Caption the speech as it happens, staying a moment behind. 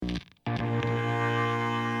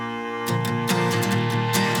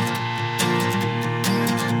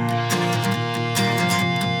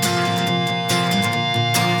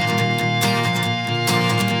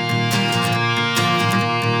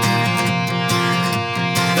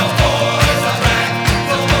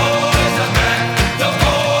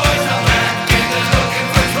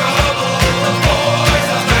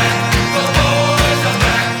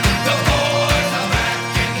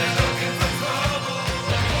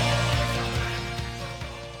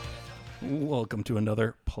Welcome to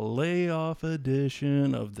another playoff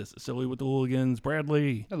edition of This is Silly with the Hooligans.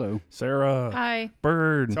 Bradley. Hello. Sarah. Hi.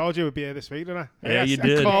 Bird. Told you it would be here this week, didn't I? Yeah, Yes, you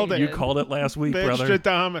did. I called You it. called it last week, brother.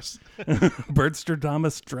 Bertstradamus.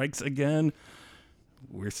 Bertstradamus strikes again.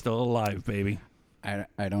 We're still alive, baby. I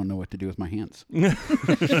don't know what to do with my hands. It's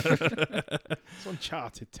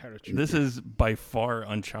uncharted territory. This is by far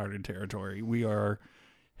uncharted territory. We are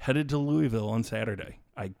headed to Louisville on Saturday.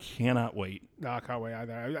 I cannot wait. No, I can't wait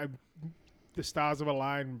either. The stars have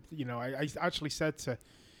aligned. You know, I actually said to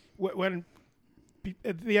when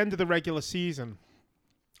at the end of the regular season,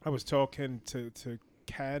 I was talking to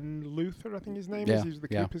Ken Luther, I think his name is. He's the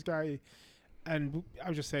Clippers guy. And I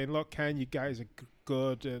was just saying, look, Ken, you guys are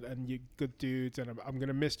good and you're good dudes, and I'm going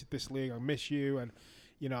to miss this league. I'll miss you, and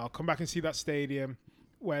you know, I'll come back and see that stadium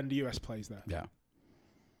when the US plays there. Yeah.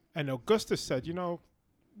 And Augustus said, you know,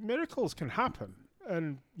 miracles can happen,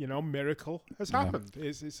 and you know, miracle has happened.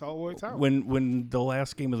 It's all worked out. When the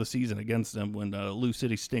last game of the season against them, when Lou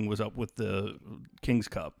City Sting was up with the Kings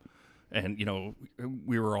Cup, and you know,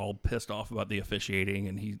 we were all pissed off about the officiating,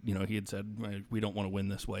 and he had said, we don't want to win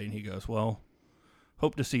this way, and he goes, well,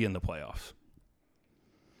 hope to see you in the playoffs.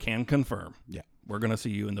 Can confirm. Yeah. We're going to see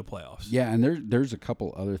you in the playoffs. Yeah, and there's a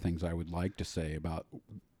couple other things I would like to say about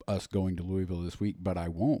us going to Louisville this week, but I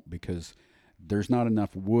won't because there's not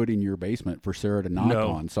enough wood in your basement for Sarah to knock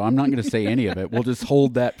on. So I'm not going to say any of it. We'll just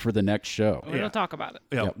hold that for the next show. We don't talk about it.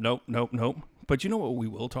 Yeah. Yep. Nope. But you know what we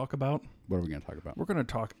will talk about? What are we going to talk about? We're going to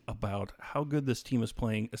talk about how good this team is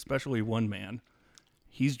playing, especially one man.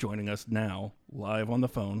 He's joining us now, live on the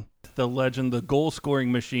phone. The legend, the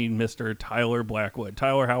goal-scoring machine, Mr. Tyler Blackwood.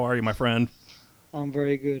 Tyler, how are you, my friend? I'm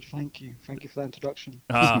very good, thank you. Thank you for the introduction.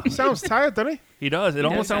 He sounds tired, doesn't he? He does. It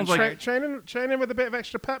almost sounds like Training with a bit of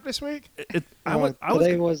extra pep this week.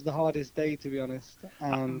 Today was the hardest day, to be honest.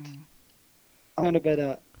 And I'm in bed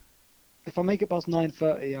at. If I make it past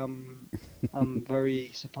 9:30, I'm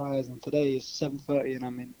very surprised. And today is 7:30, and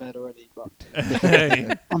I'm in bed already. But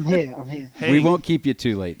hey. I'm here. Hey. We won't keep you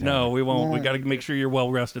too late. No, we won't. No. We got to make sure you're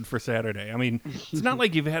well rested for Saturday. I mean, it's not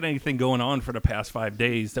like you've had anything going on for the past 5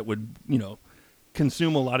 days that would,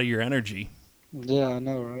 consume a lot of your energy. Yeah, I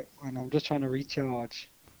know, right? And I'm just trying to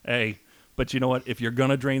recharge. Hey, but you know what? If you're going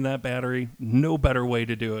to drain that battery, no better way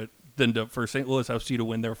to do it than for St. Louis FC to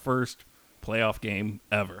win their first playoff game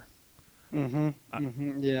ever.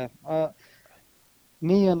 Yeah.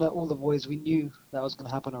 Me and all the boys, we knew that was going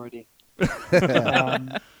to happen already.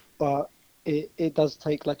 But it does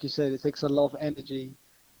take, like you said, it takes a lot of energy.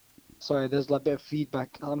 Sorry, there's like a bit of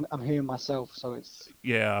feedback. I'm hearing myself, so it's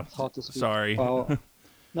hard to speak. Sorry. Well,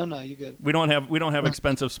 no, you're good. We don't have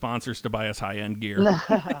expensive sponsors to buy us high-end gear.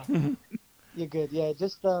 You're good. Yeah,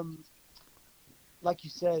 just like you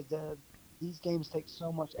said, these games take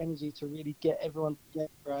so much energy to really get everyone together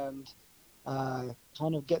and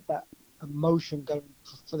kind of get that emotion going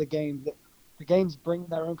for the game. The games bring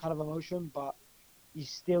their own kind of emotion, but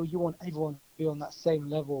you want everyone to be on that same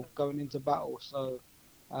level going into battle. So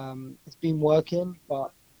it's been working,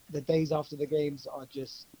 but the days after the games are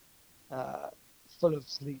just full of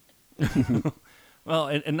sleep. Well,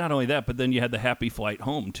 and not only that, but then you had the happy flight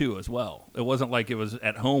home too as well. It wasn't like it was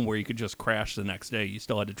at home where you could just crash the next day. You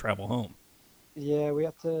still had to travel home. Yeah, we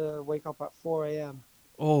had to wake up at 4 a.m.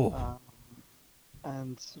 Oh.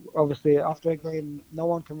 And obviously after a game, no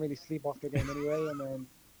one can really sleep after a game anyway. And then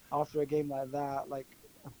after a game like that, like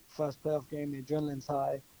first playoff game, the adrenaline's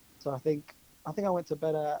high. So I think I went to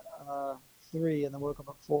bed at 3 and then woke up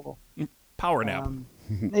at 4. Power nap.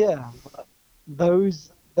 Yeah, but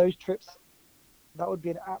those trips, that would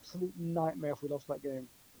be an absolute nightmare if we lost that game.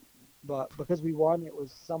 But because we won, it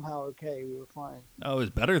was somehow okay. We were fine. Oh, it was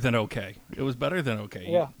better than okay.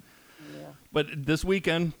 Yeah. But this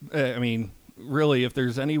weekend, really, if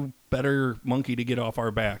there's any better monkey to get off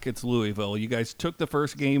our back, it's Louisville. You guys took the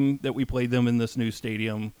first game that we played them in this new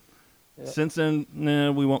stadium. Yeah. Since then,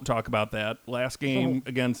 we won't talk about that. Last game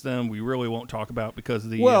against them, we really won't talk about because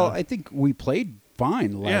of the... Well, I think we played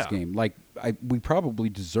fine the last Yeah. game. Like we probably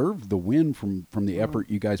deserved the win from the effort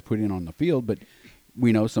you guys put in on the field, but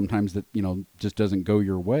we know sometimes that, just doesn't go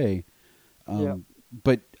your way.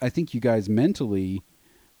 But I think you guys mentally...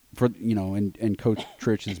 and Coach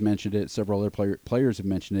Trich has mentioned it. Several other players have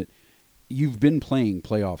mentioned it. You've been playing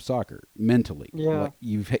playoff soccer mentally. Yeah. Like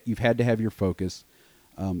you've had to have your focus.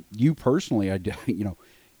 You personally,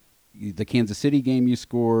 the Kansas City game you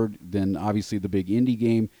scored, then obviously the big Indy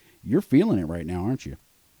game. You're feeling it right now, aren't you?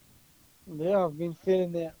 Yeah, I've been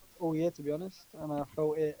feeling it all year, to be honest, and I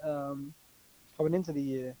felt it coming into the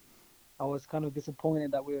year. I was kind of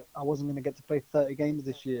disappointed that I wasn't going to get to play 30 games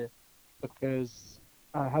this year because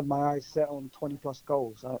I had my eyes set on 20 plus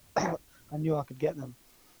goals. I I knew I could get them.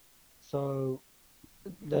 So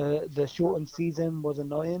the shortened season was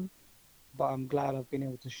annoying, but I'm glad I've been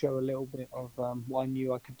able to show a little bit of what I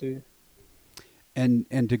knew I could do.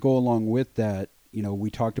 And to go along with that, you know, we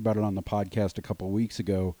talked about it on the podcast a couple of weeks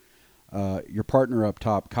ago. Your partner up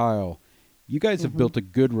top, Kyle, you guys have built a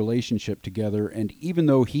good relationship together, and even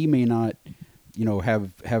though he may not, you know,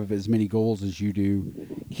 have as many goals as you do,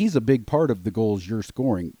 he's a big part of the goals you're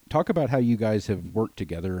scoring. Talk about how you guys have worked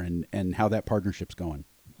together and how that partnership's going.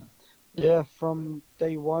 Yeah, from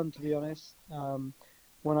day one, to be honest.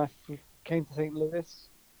 When I came to St. Louis,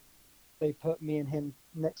 they put me and him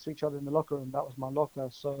next to each other in the locker room. That was my locker.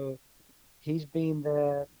 So he's been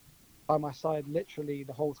there by my side literally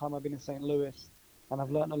the whole time I've been in St. Louis, and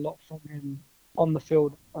I've learned a lot from him on the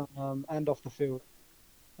field and off the field.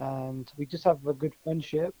 And we just have a good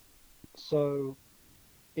friendship. So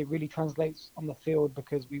it really translates on the field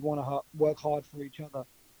because we want to work hard for each other.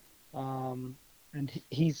 And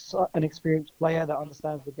he's an experienced player that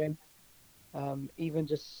understands the game. Even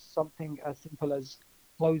just something as simple as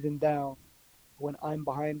closing down when I'm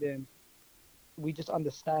behind him, we just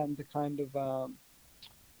understand the kind of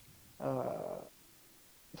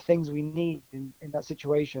things we need in that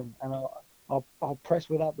situation. And our press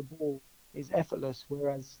without the ball is effortless,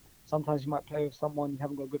 whereas sometimes you might play with someone you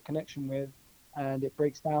haven't got a good connection with, and it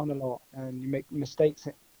breaks down a lot, and you make mistakes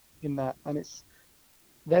in that. And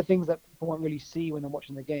they're things that people won't really see when they're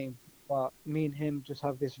watching the game. But me and him just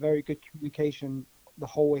have this very good communication the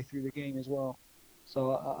whole way through the game as well.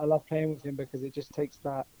 So I love playing with him because it just takes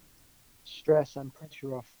that stress and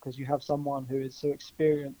pressure off, because you have someone who is so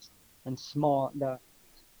experienced and smart that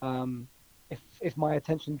if my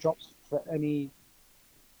attention drops for any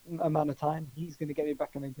amount of time, he's going to get me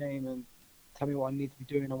back in the game and tell me what I need to be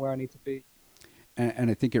doing and where I need to be. And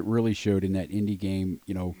I think it really showed in that Indy game,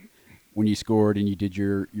 you know, when you scored and you did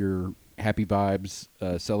your happy vibes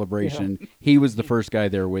celebration. Yeah. He was the first guy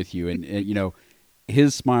there with you, and you know,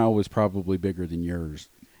 his smile was probably bigger than yours.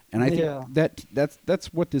 And I think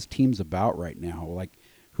that's what this team's about right now. Like,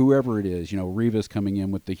 whoever it is, you know, Rivas coming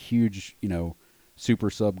in with the huge, you know, super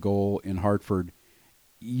sub goal in Hartford,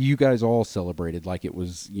 you guys all celebrated like it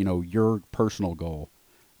was, you know, your personal goal.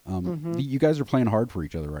 You guys are playing hard for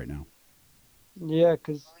each other right now. Yeah,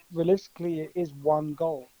 because realistically, it is one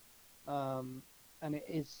goal. And it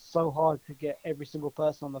is so hard to get every single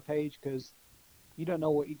person on the page because you don't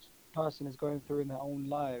know what each person is going through in their own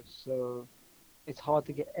lives. So it's hard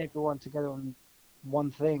to get everyone together on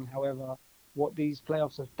one thing. However, what these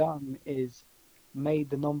playoffs have done is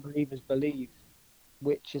made the non-believers believe,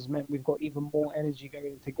 which has meant we've got even more energy going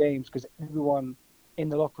into games because everyone in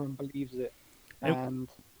the locker room believes it. And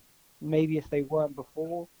maybe if they weren't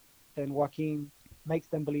before, then Joaquin makes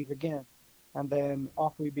them believe again. And then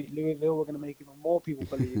after we beat Louisville, we're going to make even more people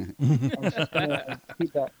believe. And it's just going to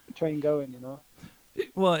keep that train going, you know?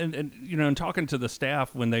 Well, and you know, and talking to the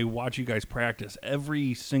staff when they watch you guys practice,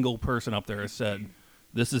 every single person up there has said,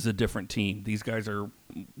 this is a different team. These guys are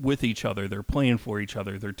with each other. They're playing for each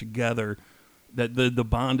other. They're together. That the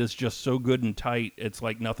bond is just so good and tight. It's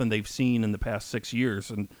like nothing they've seen in the past 6 years.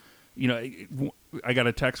 And, you know, I got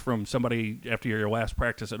a text from somebody after your last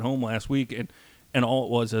practice at home last week, and all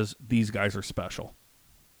it was is, these guys are special.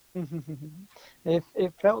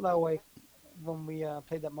 It felt that way when we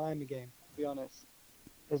played that Miami game, to be honest.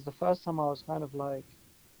 It's the first time I was kind of like,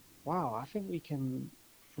 wow, I think we can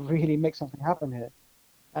really make something happen here.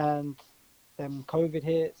 And then COVID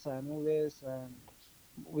hits and all this, and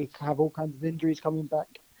we have all kinds of injuries coming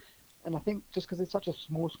back. And I think just because it's such a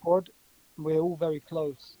small squad, we're all very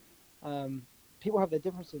close. People have their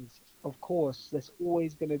differences, of course. There's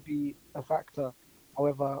always going to be a factor.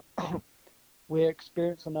 However, we're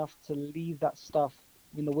experienced enough to leave that stuff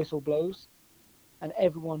when the whistle blows, and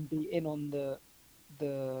everyone be in on the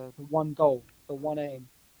one goal, the one aim,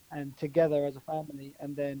 and together as a family.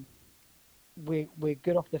 And then we're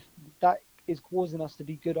good off that is causing us to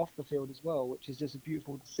be good off the field as well, which is just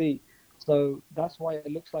beautiful to see. So that's why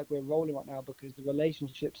it looks like we're rolling right now, because the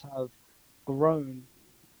relationships have grown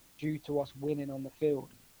due to us winning on the field.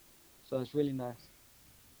 So it's really nice.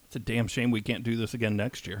 It's a damn shame we can't do this again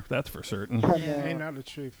next year. That's for certain. Yeah, ain't that the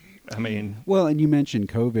truth? I mean, well, and you mentioned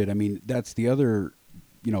COVID. I mean, that's the other,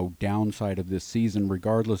 you know, downside of this season,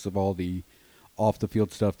 regardless of all the off the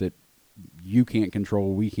field stuff that you can't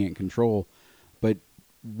control, we can't control. But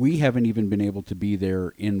we haven't even been able to be there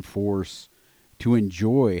in force to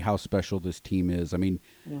enjoy how special this team is. I mean,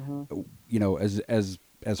 you know,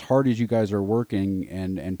 as hard as you guys are working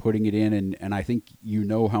and putting it in, and I think you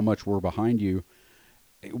know how much we're behind you,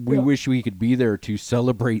 we wish we could be there to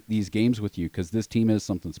celebrate these games with you, because this team is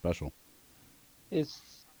something special.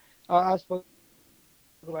 I spoke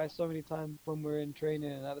about it so many times when we're in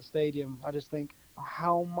training and at the stadium. I just think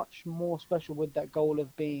how much more special would that goal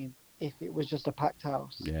have been if it was just a packed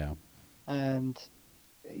house? Yeah. And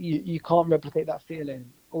you can't replicate that feeling.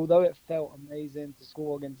 Although it felt amazing to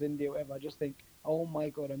score against India, or whatever, I just think, oh my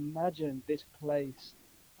God, imagine this place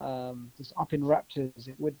just up in raptures.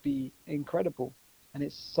 It would be incredible. And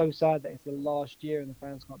it's so sad that it's the last year and the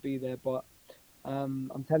fans can't be there. But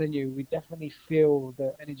I'm telling you, we definitely feel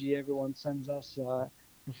the energy everyone sends us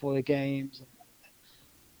before the games.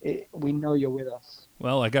 We know you're with us.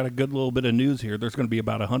 Well, I got a good little bit of news here. There's going to be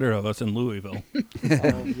about 100 of us in Louisville.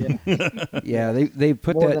 Oh, yeah. Yeah, they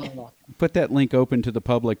put More that than enough. put that link open to the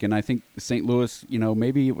public, and I think St. Louis,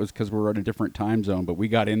 maybe it was because we're in a different time zone, but we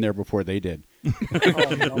got in there before they did.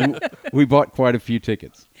 Oh, no. We bought quite a few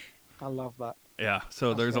tickets. I love that. Yeah, so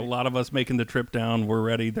That's there's a great. lot of us making the trip down. We're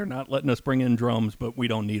ready. They're not letting us bring in drums, but we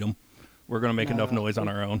don't need them. We're going to make enough noise on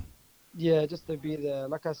our own. Yeah, just to be there.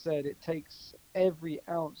 Like I said, it takes every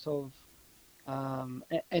ounce of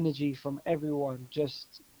energy from everyone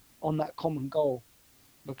just on that common goal,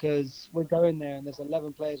 because we're going there and there's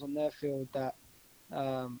 11 players on their field that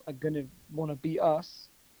are going to want to beat us,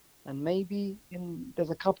 and maybe there's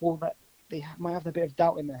a couple that might have a bit of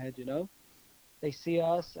doubt in their head, They see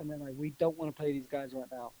us and they're like, we don't want to play these guys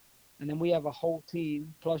right now. And then we have a whole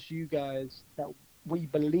team plus you guys that we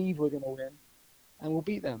believe we're going to win, and we'll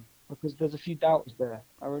beat them because there's a few doubts there.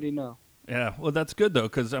 I already know. Yeah, well, that's good, though,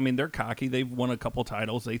 because, I mean, they're cocky. They've won a couple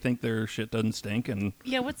titles. They think their shit doesn't stink. And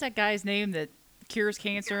Yeah, what's that guy's name that cures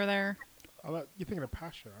cancer there? You're thinking of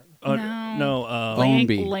Pasha, right? No.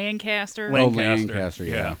 Ownby. Lancaster. Lancaster,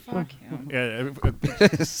 yeah. Fuck him.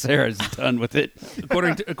 Yeah, Sarah's done with it.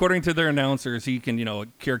 according to their announcers, he can,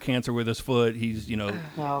 cure cancer with his foot. He's,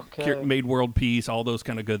 Okay. made world peace, all those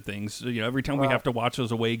kind of good things. So, every time we Right. have to watch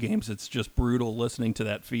those away games, it's just brutal listening to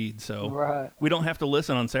that feed. So Right. we don't have to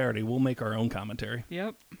listen on Saturday. We'll make our own commentary.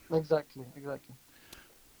 Yep. Exactly.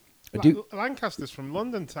 Lancaster's from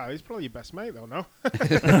London, Ty. He's probably your best mate, though, no?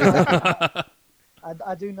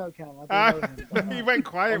 I do know Cam. I do know him. He went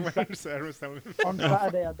quiet when Sarah was telling him. On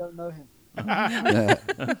Saturday, I don't know him.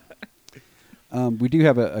 We do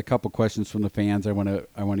have a couple questions from the fans. I want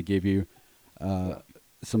to give you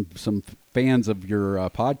some fans of your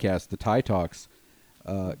podcast, the Tie Talks.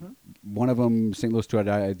 One of them, St. Louis to I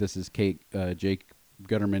Die. This is Jake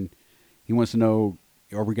Gutterman. He wants to know: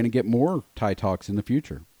 are we going to get more Tie Talks in the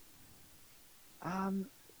future? I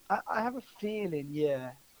have a feeling,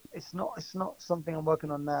 yeah. It's not something I'm working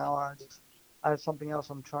on now. I have something else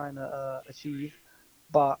I'm trying to achieve,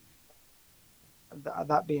 but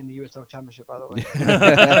that being the USL Championship, by the way.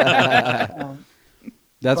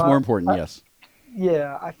 That's but more important, yes.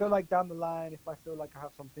 Yeah, I feel like down the line, if I feel like I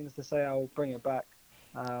have some things to say, I'll bring it back.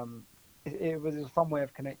 It was a fun way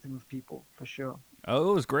of connecting with people, for sure.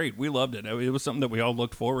 Oh, it was great. We loved it. It was something that we all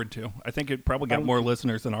looked forward to. I think it probably got Thank more you.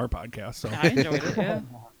 listeners than our podcast. So I enjoyed it.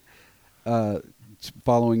 Yeah.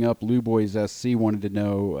 Following up, Lou Boys SC wanted to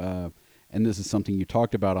know, and this is something you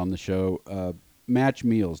talked about on the show, match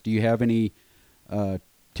meals. Do you have any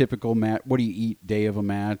typical match? What do you eat day of a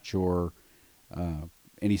match, or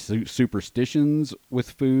any superstitions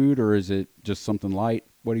with food, or is it just something light?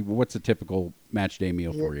 What's a typical match day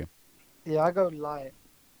meal for you? Yeah, I go light.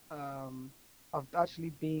 I've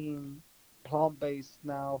actually been plant-based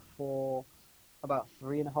now for about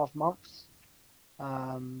 3.5 months.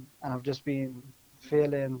 And I've just been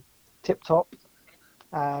feeling tip-top.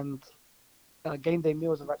 And game day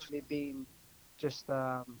meals have actually been just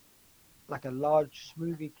like a large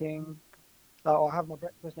Smoothie King. I'll have my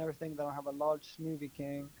breakfast and everything, then I'll have a large Smoothie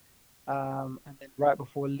King. And then right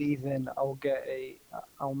before leaving,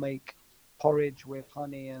 I'll make porridge with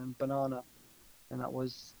honey and banana. And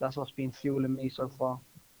that's what's been fueling me so far.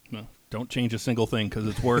 no, don't change a single thing because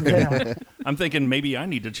it's working. Yeah. I'm thinking maybe I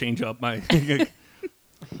need to change up my. I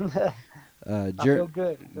feel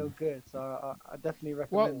good. So I definitely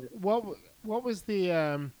recommend it. What was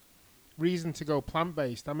the reason to go plant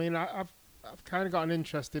based? I mean, I've kind of got an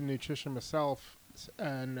interest in nutrition myself,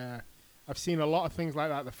 and I've seen a lot of things like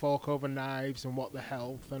that, the fork over knives and what the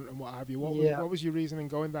health and what have you. What was your reason in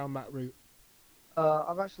going down that route?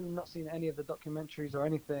 I've actually not seen any of the documentaries or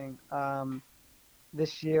anything.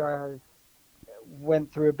 This year I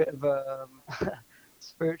went through a bit of a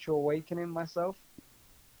spiritual awakening myself,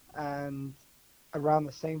 and around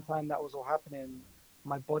the same time that was all happening,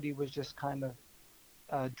 my body was just kind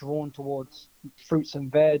of drawn towards fruits and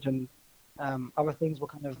veg, and other things were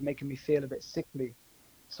kind of making me feel a bit sickly.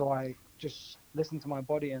 So I just listened to my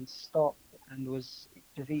body and stopped, and was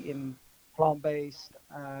just eating plant-based.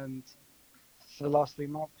 And for the last 3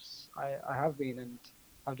 months, I have been, and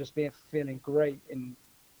I've just been feeling great in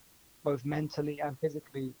both mentally and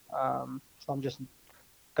physically. So I'm just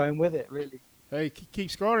going with it, really. Hey, keep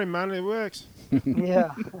scoring, man. It works.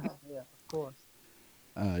 Yeah, yeah, of course.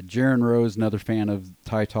 Jaron Rose, another fan of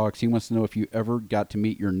Tie Talks, he wants to know if you ever got to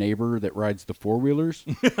meet your neighbor that rides the four-wheelers,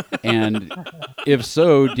 and if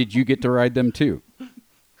so, did you get to ride them too?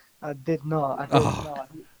 I did not. I did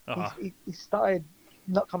not. He started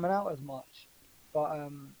not coming out as much, but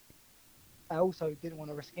I also didn't want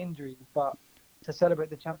to risk injury. But to celebrate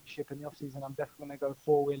the championship in the off season, I'm definitely going to go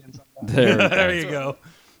four-wheeling somewhere. There you go.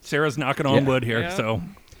 Sarah's knocking on wood here, Yeah. so.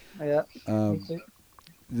 Yeah. Me too.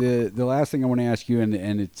 The last thing I want to ask you, and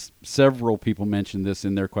it's several people mentioned this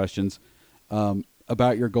in their questions,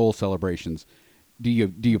 about your goal celebrations. Do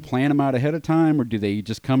you plan them out ahead of time, or do they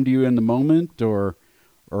just come to you in the moment, or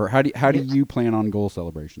how do you plan on goal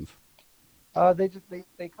celebrations?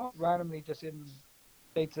 They come randomly just in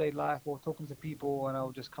day-to-day life or talking to people, and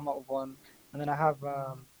I'll just come up with one. And then I have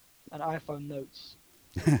an iPhone notes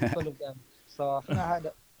full of them. So I think I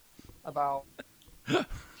had about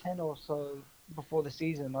 10 or so before the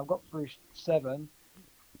season. I've got through 7,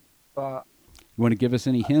 but You want to give us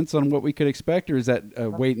any hints on what we could expect, or is that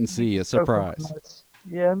wait and see, a surprise?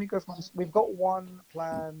 Yeah, let me go for this. We've got one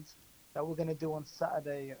planned that we're going to do on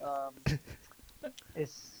Saturday.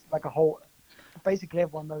 It's like a whole, basically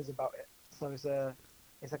everyone knows about it. So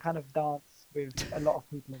it's a kind of dance with a lot of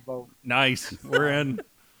people involved. Nice. We're in.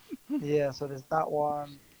 Yeah, so there's that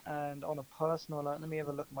one. And on a personal note, let me have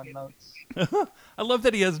a look at my notes. I love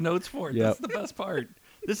that he has notes for it. Yep. That's the best part.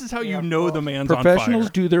 This is how Yeah, you of know the course. man's on Professionals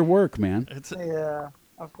fire. do their work, man. It's Yeah,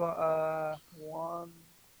 I've got 1,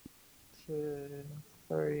 2,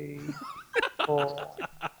 3, 4,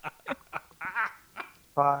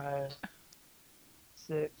 5,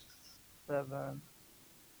 6, 7,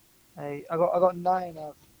 8. I got 9.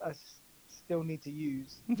 I still need to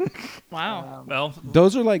use. Wow. well,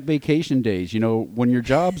 Those are like vacation days. You know, when your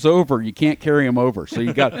job's over, you can't carry them over. So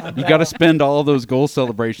you got to spend all those goal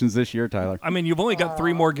celebrations this year, Tyler. I mean, you've only got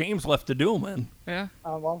 3 more games left to do them in. Yeah.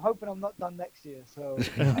 I'm hoping I'm not done next year, so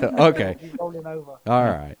Okay. he's rolling over. All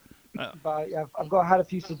right. But yeah, had a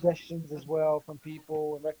few suggestions as well from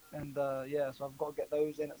people, and yeah, so I've got to get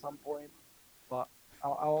those in at some point. But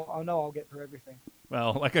I'll know I'll get through everything.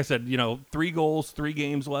 Well, like I said, 3 goals, 3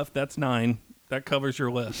 games left. That's 9. That covers your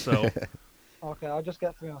list. So Okay, I'll just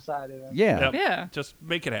get 3 on Saturday then. Yeah. yep, Yeah. just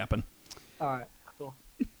make it happen. All right, cool.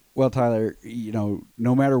 Well, Tyler,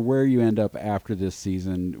 no matter where you end up after this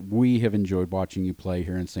season, we have enjoyed watching you play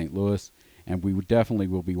here in St. Louis, and we definitely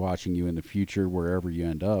will be watching you in the future wherever you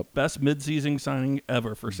end up. Best midseason signing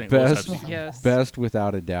ever for St. Louis. Best, FC. Yes. best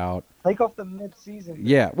without a doubt. Take off the mid-season.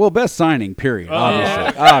 Yeah, well, best signing, period. Oh,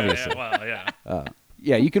 Obviously, yeah, obviously. Yeah, well, yeah.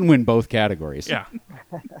 Yeah, you can win both categories. Yeah.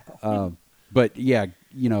 But yeah,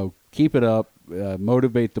 keep it up.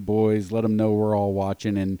 Motivate the boys. Let them know we're all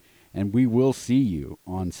watching, and we will see you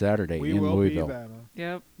on Saturday We in will Louisville. be there, man.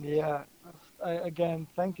 Yep. Yeah. Again,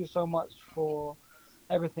 thank you so much for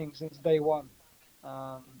everything since day one.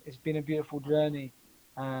 It's been a beautiful journey,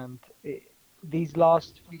 and these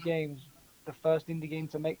last few games, the first indie game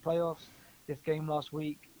to make playoffs, this game last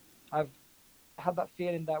week, I've had that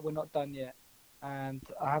feeling that we're not done yet, and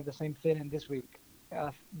I have the same feeling this week.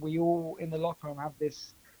 We all in the locker room have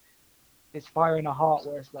this fire in our heart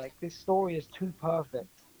where it's like, this story is too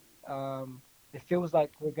perfect. It feels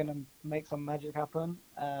like we're gonna make some magic happen,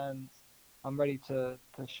 and I'm ready to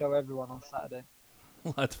show everyone on Saturday.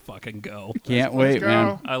 Let's fucking go. Can't Let's wait, go.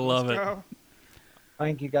 man. I love Let's it. go.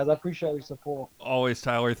 Thank you, guys. I appreciate your support. Always,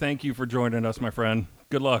 Tyler. Thank you for joining us, my friend.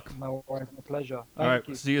 Good luck. No worries, my pleasure. All Thank right.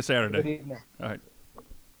 you. See you Good Saturday. evening. All right.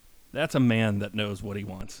 That's a man that knows what he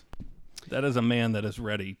wants. That is a man that is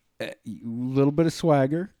ready. A little bit of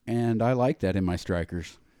swagger, and I like that in my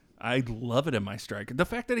strikers. I love it in my striker. The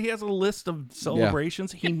fact that he has a list of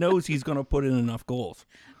celebrations, he knows he's going to put in enough goals.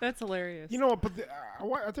 That's hilarious. You know what? But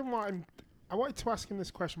I didn't want him. I wanted to ask him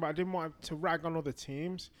this question, but I didn't want to rag on other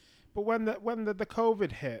teams. But when the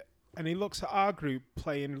COVID hit, and he looks at our group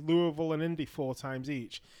playing Louisville and Indy 4 times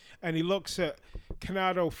each, and he looks at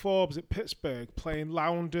Canado Forbes at Pittsburgh playing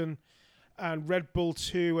Loudoun and Red Bull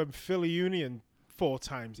 2 and Philly Union 4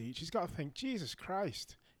 times each, he's got to think, Jesus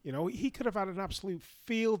Christ. He could have had an absolute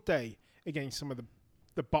field day against some of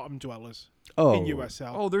the bottom dwellers in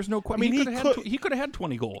USL. Oh, there's no question. I mean, he could have had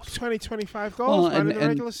 20 goals. 20, 25 goals in the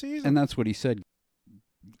regular season. And that's what he said.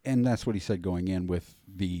 And that's what he said going in with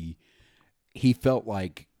he felt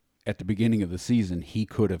like at the beginning of the season, he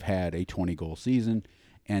could have had a 20-goal season.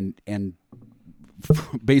 And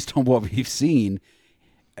based on what we've seen,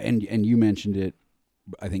 and you mentioned it,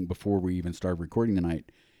 I think, before we even started recording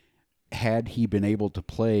tonight, had he been able to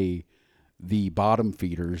play the bottom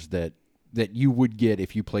feeders that you would get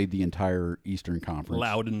if you played the entire Eastern Conference.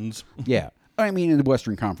 Loudons. Yeah. I mean, in the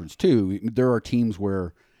Western Conference, too, there are teams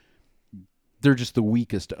where they're just the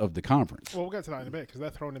weakest of the conference. Well, we'll get to that in a bit because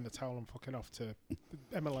they're throwing in the towel and fucking off to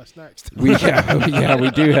MLS next. we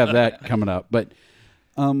do have that coming up. But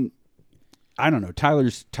I don't know.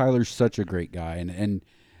 Tyler's such a great guy, and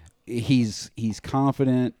he's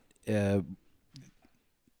confident, a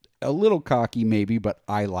little cocky maybe, but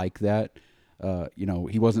I like that.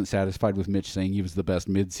 He wasn't satisfied with Mitch saying he was the best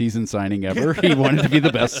midseason signing ever. He wanted to be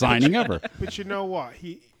the best signing ever. But you know what?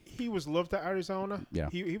 He was loved at Arizona. Yeah.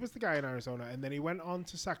 He was the guy in Arizona, and then he went on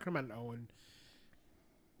to Sacramento, and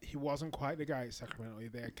he wasn't quite the guy at Sacramento.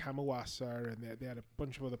 They had Kamawasa, and they had a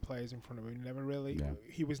bunch of other players in front of him.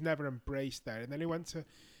 He was never embraced there. And then he went to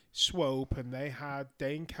Swope, and they had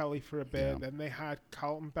Dane Kelly for a bit. Yeah. Then they had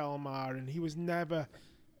Carlton Belmar, and he was never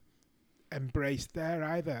embraced there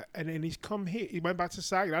either. And then he's come here. He went back to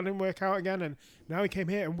Sac. That didn't work out again, and now he came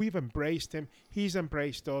here, and we've embraced him. He's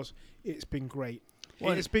embraced us. It's been great.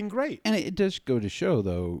 It's been great. And it does go to show,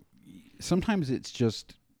 though, sometimes it's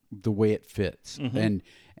just the way it fits. Mm-hmm.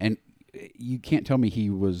 And you can't tell me he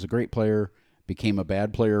was a great player, became a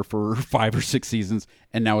bad player for 5 or 6 seasons,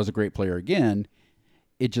 and now is a great player again.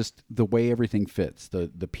 It just, the way everything fits, the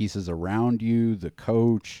pieces around you, the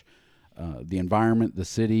coach, the environment, the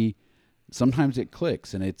city, sometimes it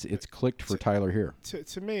clicks, and it's clicked for Tyler here.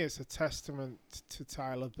 To me, it's a testament to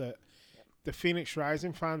Tyler that the Phoenix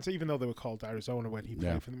Rising fans, even though they were called Arizona when he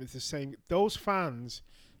played for them, it's the same. Those fans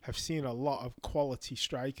have seen a lot of quality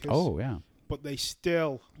strikers. Oh, yeah. But they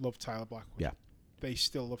still love Tyler Blackwood. Yeah. They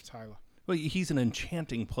still love Tyler. Well, he's an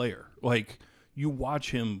enchanting player. Like, you watch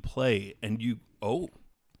him play, and he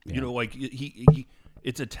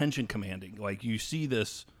it's attention commanding. Like, you see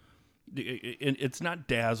this, it's not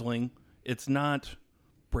dazzling. It's not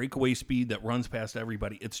breakaway speed that runs past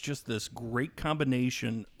everybody. It's just this great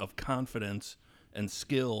combination of confidence and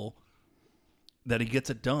skill that he gets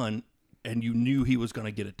it done, and you knew he was going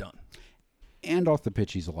to get it done. And off the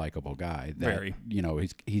pitch, he's a likable guy. Very.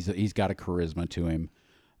 He's got a charisma to him.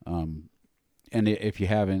 And if you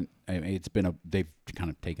haven't, I mean, they've kind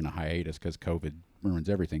of taken a hiatus because COVID ruins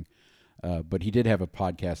everything. But he did have a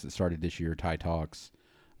podcast that started this year, Ty Talks,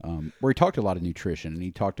 where he talked a lot of nutrition, and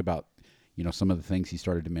he talked about some of the things he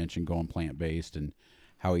started to mention, going plant-based and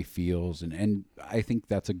how he feels. And I think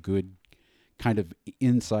that's a good kind of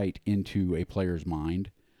insight into a player's mind.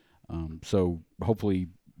 So hopefully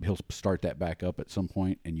he'll start that back up at some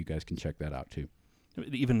point, and you guys can check that out too.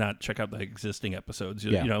 Even not check out the existing episodes.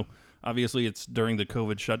 Yeah. Obviously it's during the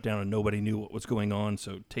COVID shutdown and nobody knew what was going on.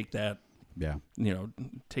 So take that,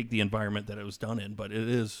 take the environment that it was done in. But it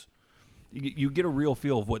is, you get a real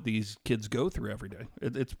feel of what these kids go through every day.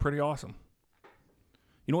 It's pretty awesome.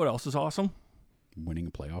 You know what else is awesome? Winning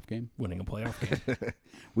a playoff game.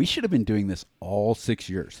 We should have been doing this all 6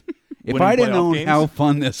 years. If Winning I'd have known games? how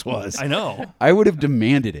fun this was, I know. I would have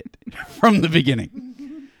demanded it from the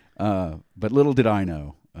beginning. But little did I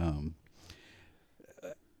know.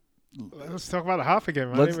 Let's talk about the half again,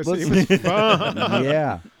 man. Let's- It was fun.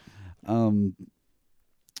 Yeah.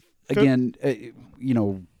 Again,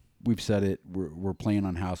 we've said it. We're playing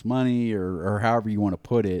on house money, or however you want to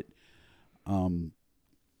put it.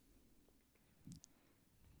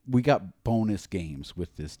 We got bonus games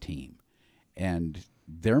with this team, and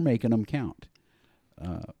they're making them count.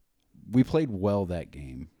 We played well that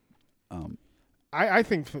game. I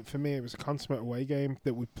think for me it was a consummate away game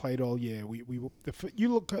that we played all year. You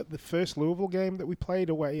look at the first Louisville game that we played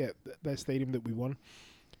away at their stadium that we won.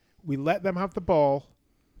 We let them have the ball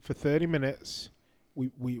for 30 minutes. We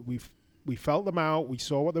felt them out. We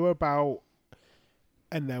saw what they were about,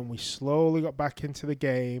 and then we slowly got back into the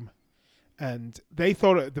game. And they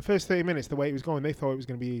thought the first 30 minutes, the way it was going, they thought it was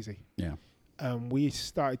going to be easy. Yeah. And we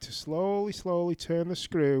started to slowly turn the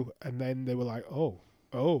screw, and then they were like, oh.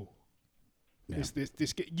 Yeah.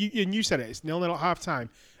 This and you said it. It's 0-0 at halftime,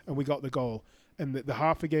 and we got the goal. And the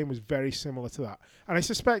half of the game was very similar to that. And I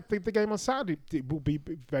suspect the game on Saturday will be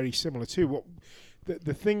very similar too. What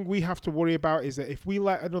the thing we have to worry about is that if we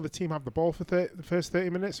let another team have the ball for the first 30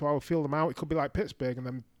 minutes, so I will feel them out. It could be like Pittsburgh, and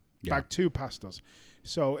then bag 2 past us.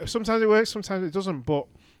 So sometimes it works, sometimes it doesn't. But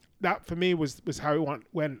that for me was how it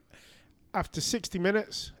went. After 60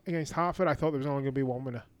 minutes against Hartford, I thought there was only going to be one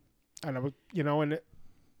winner, and I was, and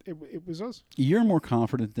it was us. You're more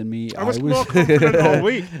confident than me. I was more confident all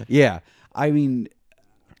week. Yeah, I mean,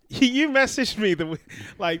 you messaged me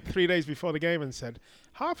like 3 days before the game and said,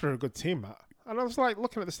 Hartford are a good team, Matt. And I was like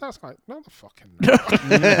looking at the stats, like, no, the fucking.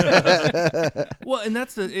 Well, and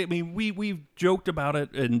that's the. I mean, we've joked about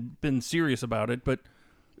it and been serious about it, but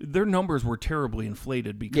their numbers were terribly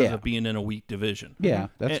inflated because Yeah. of being in a weak division. Yeah,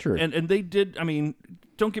 that's and, true. And they did. I mean,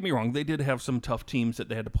 don't get me wrong. They did have some tough teams that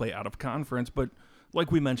they had to play out of conference, but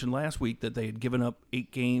like we mentioned last week, that they had given up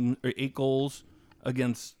 8 goals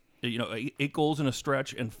against. 8 goals in a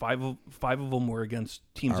stretch, and five of them were against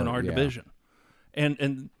teams in our division.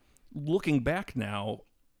 And looking back now,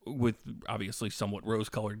 with obviously somewhat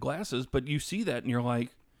rose-colored glasses, but you see that and you're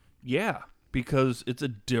like, yeah, because it's a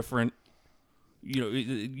different.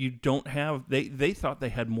 You don't have. They thought they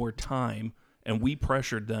had more time, and we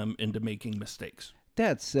pressured them into making mistakes.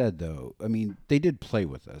 That said, though, I mean, they did play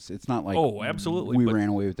with us. It's not like absolutely, we ran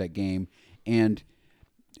away with that game, and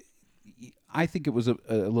I think it was a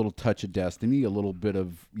little touch of destiny, a little bit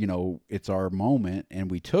of, it's our moment,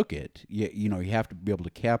 and we took it. You have to be able to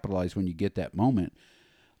capitalize when you get that moment.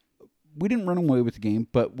 We didn't run away with the game,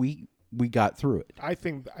 but we got through it. I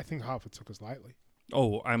think Harvard took us lightly.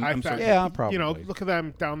 Oh, I'm sorry. Yeah, probably. Look at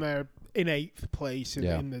them down there in 8th place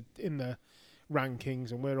in the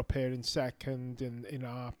rankings, and we're up here in second in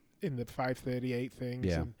the 538 things.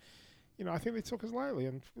 Yeah. And, I think they took us lightly.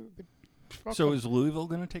 And So is Louisville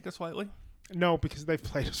going to take us lightly? No, because they've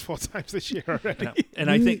played us 4 times this year already. No. And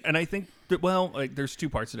I think that, there's 2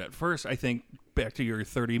 parts to that. First, I think back to your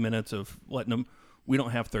 30 minutes of letting them. We don't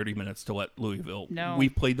have 30 minutes to let Louisville. No.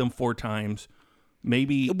 We've played them 4 times.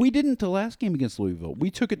 Maybe We didn't the last game against Louisville.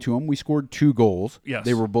 We took it to them. We scored 2 goals. Yes.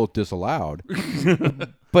 They were both disallowed.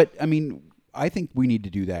 But, I mean, I think we need to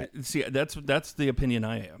do that. See, that's the opinion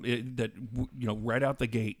I am. Right out the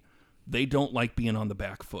gate, they don't like being on the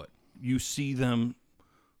back foot. You see them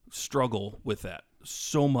struggle with that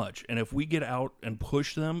so much, and if we get out and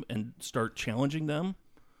push them and start challenging them.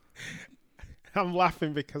 I'm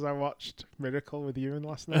laughing because I watched Miracle with Ewan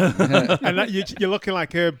last night. And you're looking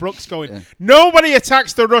like Brooks going, nobody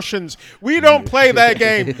attacks the Russians. We don't play their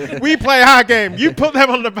game. We play our game. You put them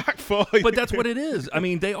on the back foot. But that's what it is. I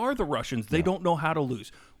mean, they are the Russians. They don't know how to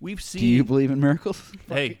lose. We've seen. Do you believe in miracles?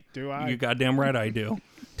 Hey, do I? You goddamn right I do.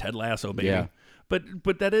 Ted Lasso, baby. Yeah.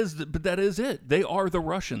 But that is it. They are the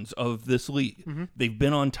Russians of this league. Mm-hmm. They've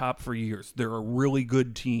been on top for years. They're a really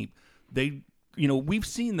good team. We've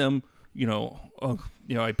seen them.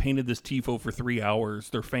 I painted this tifo for 3 hours.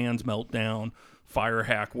 Their fans melt down. Fire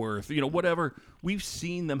Hackworth. Whatever. We've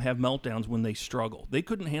seen them have meltdowns when they struggle. They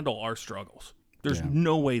couldn't handle our struggles. There's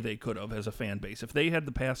no way they could have as a fan base. If they had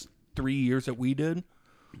the past 3 years that we did,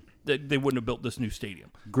 they wouldn't have built this new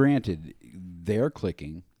stadium. Granted, they're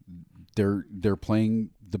clicking. They're playing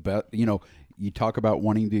the best. You talk about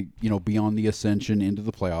wanting to be on the ascension into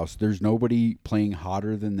the playoffs. There's nobody playing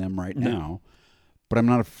hotter than them right now, but I'm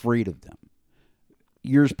not afraid of them.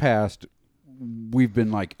 Years past, we've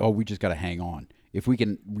been like, oh, we just got to hang on. If we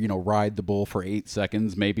can, ride the bull for 8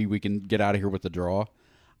 seconds, maybe we can get out of here with the draw.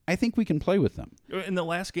 I think we can play with them. And the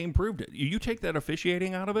last game proved it. You take that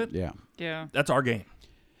officiating out of it, Yeah. that's our game.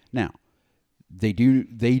 Now, they do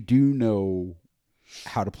know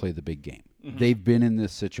how to play the big game. Mm-hmm. They've been in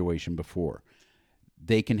this situation before.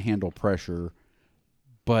 They can handle pressure,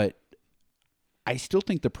 but I still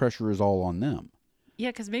think the pressure is all on them. Yeah,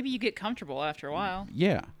 because maybe you get comfortable after a while.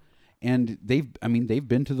 Yeah. And they've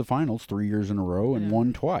been to the finals 3 years in a row and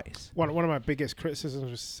won twice. One of my biggest criticisms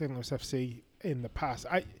with St. Louis FC in the past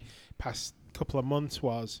couple of months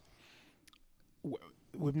was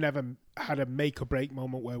we've never had a make or break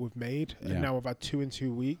moment where we've made, and now we've had 2 in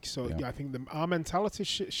 2 weeks. So I think our mentality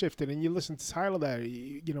shifted. And you listen to Tyler there,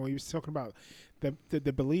 he was talking about they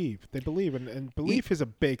believe, and belief is a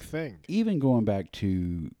big thing. Even going back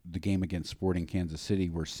to the game against Sporting Kansas City,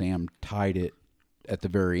 where Sam tied it at the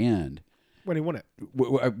very end when he won it,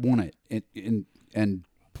 won it, and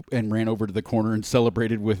ran over to the corner and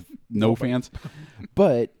celebrated with no fans,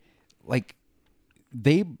 but like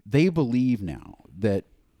they believe now that.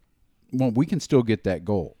 Well, we can still get that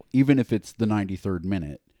goal, even if it's the 93rd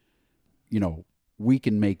minute. We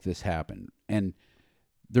can make this happen. And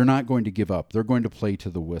they're not going to give up. They're going to play to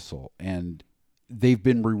the whistle. And they've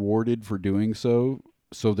been rewarded for doing so,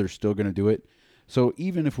 so they're still going to do it. So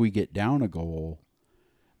even if we get down a goal,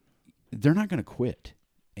 they're not going to quit.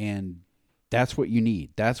 And that's what you need.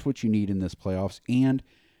 That's what you need in this playoffs. And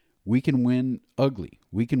we can win ugly.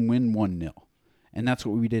 We can win 1-0. And that's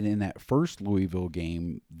what we did in that first Louisville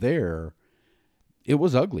game there. It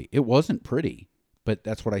was ugly. It wasn't pretty. But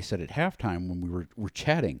that's what I said at halftime when we were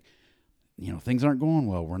chatting. Things aren't going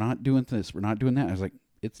well. We're not doing this. We're not doing that. I was like,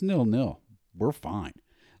 it's 0-0. We're fine.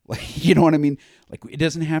 Like, you know what I mean? Like, it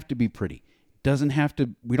doesn't have to be pretty. We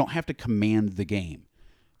don't have to command the game.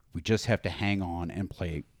 We just have to hang on and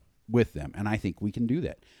play with them, and I think we can do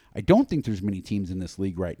that. I don't think there's many teams in this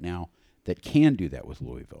league right now that can do that with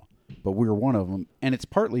Louisville, but we're one of them, and it's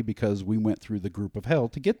partly because we went through the group of hell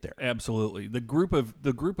to get there. Absolutely. The group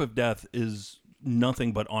of death is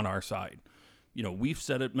nothing but on our side. You know, we've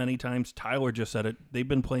said it many times. Tyler just said it. They've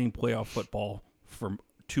been playing playoff football for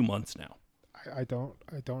 2 months now. I don't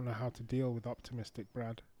know how to deal with optimistic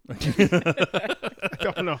Brad. I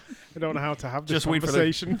don't know how to have this Just wait for the-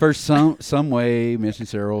 conversation. For some way, Missy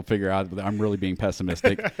Sarah will figure out that I'm really being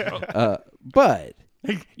pessimistic. But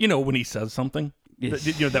You know, when he says something, Yes.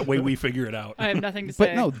 you know, that way we figure it out. I have nothing to say.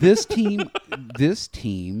 but no, this team, This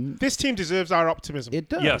team deserves our optimism. it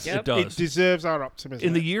does. Yes, Yep. it does. It deserves our optimism.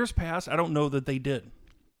 In the years past, I don't know that they did.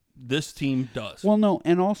 This team does. Well, no,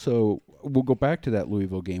 and also we'll go back to that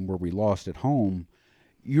Louisville game where we lost at home.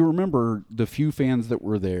 You remember the few fans that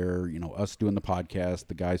were there, you know, us doing the podcast,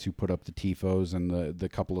 the guys who put up the tifos, and the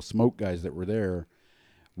couple of smoke guys that were there.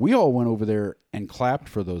 We all went over there and clapped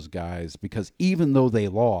for those guys because even though they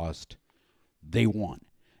lost, they won.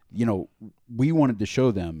 You know, we wanted to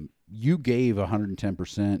show them you gave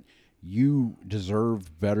 110%. You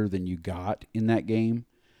deserved better than you got in that game.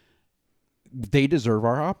 They deserve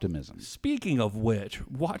our optimism. Speaking of which,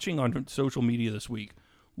 watching on social media this week,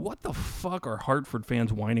 what the fuck are Hartford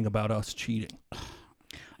fans whining about us cheating? Oh,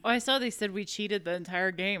 I saw they said we cheated the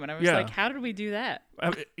entire game, and I was Yeah. like, how did we do that?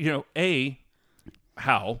 You know, A,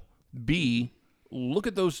 how? B, look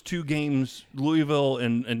at those 2 games, Louisville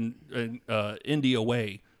and Indy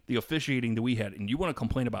away, the officiating that we had. And you want to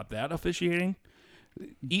complain about that officiating?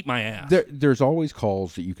 Eat my ass. There's always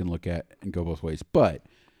calls that you can look at and go both ways, but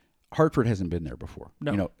Hartford hasn't been there before.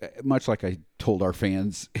 No. You know, much like I told our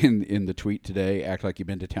fans in the tweet today, act like you've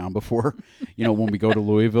been to town before. You know, when we go to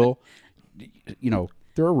Louisville, you know,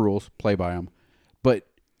 there are rules, play by them, but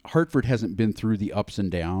Hartford hasn't been through the ups and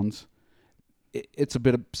downs. It's a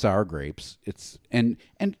bit of sour grapes. And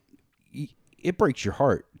it breaks your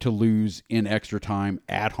heart to lose in extra time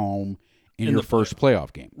at home in your the first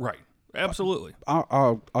playoff game. Right. Absolutely.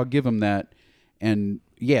 I'll give them that. And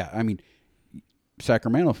yeah, I mean,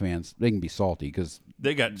 Sacramento fans, they can be salty because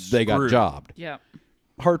They got got jobbed. Yeah.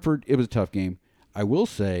 Hartford, it was a tough game. I will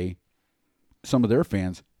say, some of their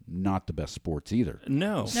fans, not the best sports either.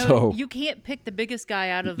 No. No, So- you can't pick the biggest guy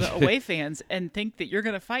out of the away fans and think that you're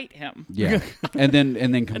going to fight him. Yeah, and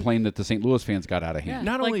then complain that the St. Louis fans got out of hand.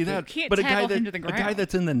 Yeah. Not Like, only you that, can't but a guy tackle him to the a guy ground.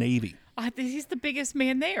 that's in the Navy. He's the biggest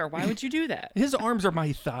man there. Why would you do that? His arms are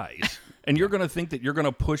my thighs. And you're going to think that you're going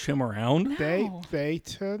to push him around? No. They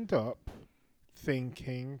turned up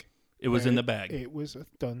thinking It was in that the bag. It was a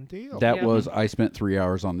done deal. That Yeah. was I spent 3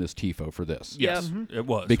 hours on this tifo for this. Yes, it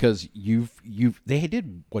was. Because they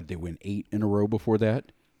did what, they win 8 in a row before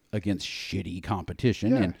that against shitty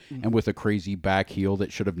competition Yeah. and with a crazy back heel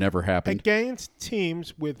that should have never happened. Against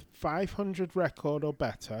teams with 500 record or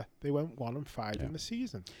better, they went 1-5 in the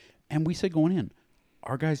season. And we said going in,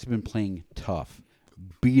 our guys have been playing tough,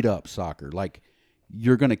 beat up soccer. Like,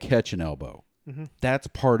 you're going to catch an elbow. That's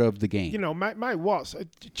part of the game. You know, Mike Watts,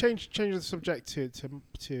 change the subject to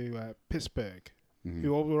Pittsburgh,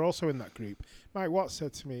 who were also in that group. Mike Watts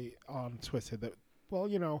said to me on Twitter that, well,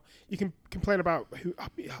 you know, you can complain about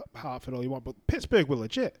Hartford all you want, but Pittsburgh were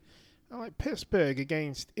legit. I'm like, Pittsburgh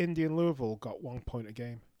against Indy and Louisville got 1 point a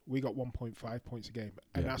game. We got 1.5 points a game.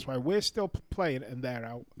 And that's why we're still playing and they're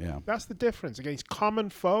out. Yeah. That's the difference. Against common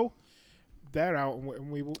foe, they're out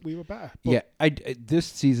and we were better. But Yeah, this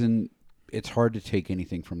season, it's hard to take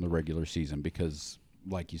anything from the regular season because,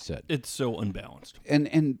 like you said, It's so unbalanced.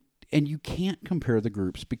 and you can't compare the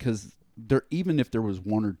groups because there, even if there was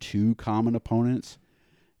 1 or 2 common opponents,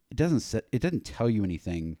 it doesn't tell you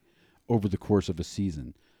anything over the course of a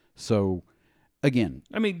season. So, again,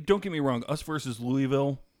 I mean, don't get me wrong. Us versus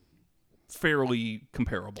Louisville, fairly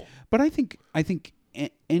comparable. but I think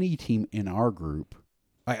any team in our group,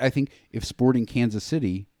 I think if Sporting Kansas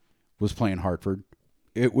City was playing Hartford,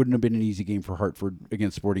 it wouldn't have been an easy game for Hartford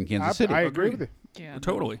against Sporting Kansas City. I agree with you. Yeah.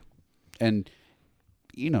 Totally. And,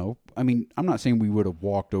 you know, I mean, I'm not saying we would have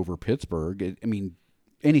walked over Pittsburgh. I mean,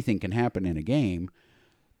 anything can happen in a game,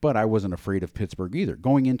 but I wasn't afraid of Pittsburgh either.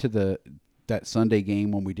 Going into that Sunday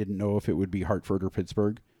game when we didn't know if it would be Hartford or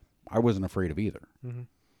Pittsburgh, I wasn't afraid of either.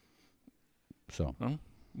 So, Well,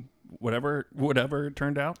 whatever it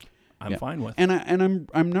turned out, I'm yeah. fine with. And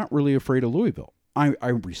I'm not really afraid of Louisville. I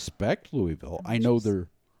respect Louisville. I know they're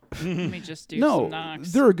Let me just do some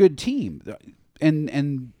knocks. they're a good team,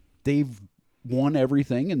 and they've won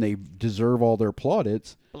everything and they deserve all their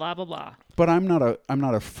plaudits. Blah, blah, blah. But I'm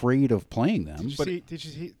not afraid of playing them. Did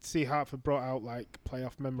you see Hartford brought out like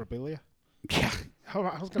playoff memorabilia? Yeah,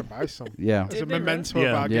 I was going to buy some. Yeah. As a Did they memento really?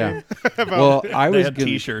 of our Yeah. game. Well, I They was had gonna,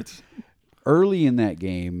 T-shirts. early in that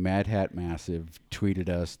game, Mad Hat Massive tweeted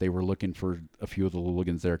us. They were looking for a few of the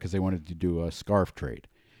Luligans there because they wanted to do a scarf trade.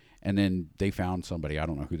 And then they found somebody. I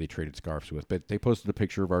don't know who they traded scarves with, but they posted a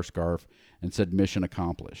picture of our scarf and said "Mission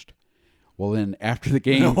accomplished." Well, then after the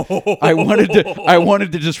game, I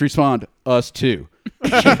wanted to just respond, "Us too,"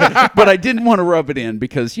 but I didn't want to rub it in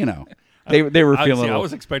because they were feeling. I a little,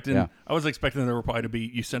 was expecting. yeah. I was expecting there were probably to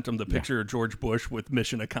be. You sent them the picture of George Bush with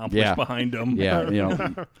 "Mission accomplished" Yeah. behind him.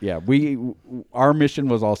 Yeah, our mission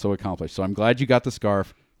was also accomplished. So I'm glad you got the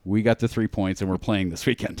scarf. We got the 3 points, and we're playing this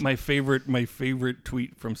weekend. My favorite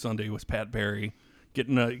tweet from Sunday was Pat Barry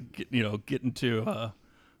getting to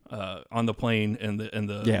on the plane and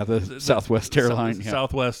the Southwest airline. Yeah.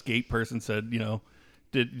 Southwest gate person said,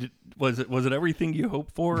 was it everything you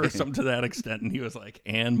hoped for or something to that extent? And he was like,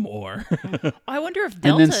 and more. I wonder if Delta.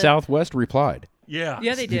 And then Southwest replied. Yeah.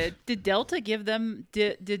 Yeah, they did. Did Delta give them?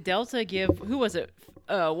 Did Delta give? Who was it?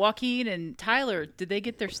 Joaquin and Tyler. Did they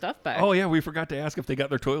get their stuff back? Oh yeah, we forgot to ask if they got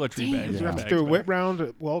their toiletry Damn. bags. Do we have to do a whip round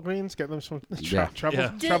at Walgreens? Get them some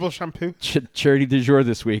travel shampoo? Charity du jour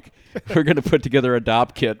this week. We're going to put together a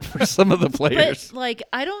DOP kit for some of the players. But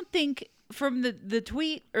I don't think from the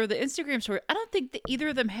tweet or the Instagram story, I don't think that either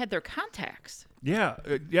of them had their contacts. Yeah.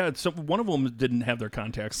 So one of them didn't have their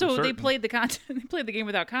contacts. So for they certain. played they played the game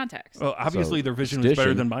without contacts. Well, obviously So, their vision was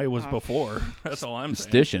better Stition. than mine was before. That's all I'm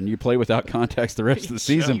saying. Stition, you play without contacts the rest of the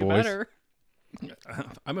season, You boys. better.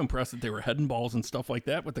 I'm impressed that they were heading balls and stuff like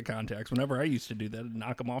that with the contacts. Whenever I used to do that, I'd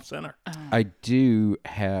knock them off center. I do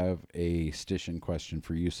have a Stition question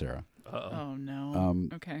for you, Sarah. Oh no.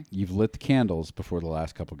 Okay. You've lit the candles before the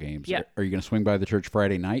last couple games. Yeah. Are you going to swing by the church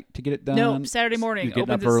Friday night to get it done? No, Saturday morning. You're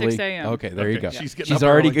getting Opens up at early. 6 a.m. Okay, there you Okay, go. she's getting She's up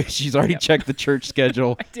already early. she's already checked the church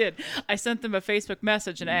schedule. I did. I sent them a Facebook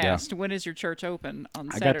message and asked, "When is your church open on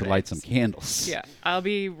I Saturday?" got to light some candles. Yeah, I'll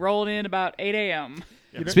be rolling in about 8 a.m.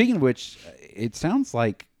 Speaking of which, it sounds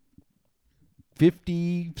like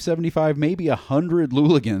 50, 75, maybe 100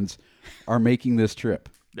 Luligans are making this trip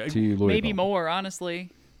to Louisville. Maybe more, honestly.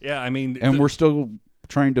 Yeah, I mean, And we're still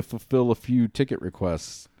trying to fulfill a few ticket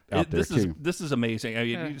requests out there too. This is amazing. I mean,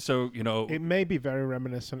 Yeah. so It may be very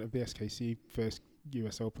reminiscent of the SKC first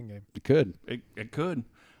U.S. Open game. It could. it could,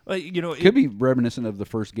 it Could be reminiscent of the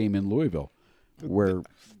first game in Louisville, where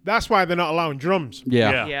That's why they're not allowing drums.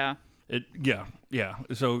 Yeah. Yeah.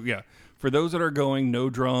 So yeah, for those that are going, no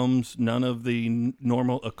drums, none of the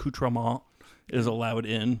normal accoutrement is allowed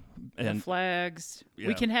in, The and flags. Yeah.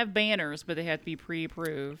 We can have banners, but they have to be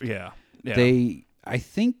pre-approved. yeah. I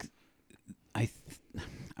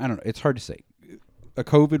don't know. It's hard to say. A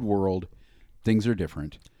COVID world, things are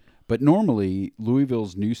different. But normally,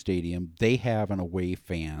 Louisville's new stadium, they have an away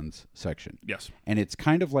fans section. Yes. And it's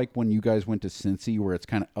kind of like when you guys went to Cincy, where it's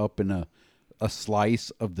kind of up in a slice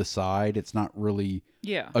of the side. It's not really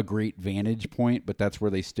Yeah. a great vantage point, but that's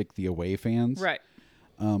where they stick the away fans. Right.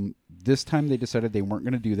 This time they decided they weren't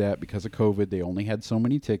going to do that because of COVID. They only had so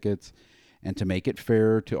many tickets. And to make it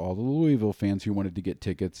fair to all the Louisville fans who wanted to get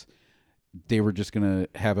tickets, they were just going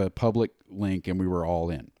to have a public link and we were all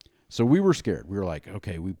in. So we were scared. We were like,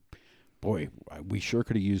 okay, we sure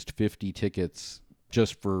could have used 50 tickets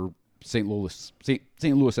just for St. Louis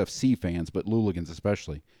FC fans, but Luligans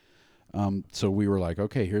especially. So we were like,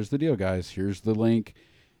 okay, here's the deal, guys. Here's the link.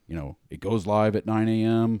 It goes live at 9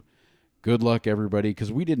 a.m. Good luck, everybody,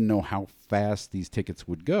 because we didn't know how fast these tickets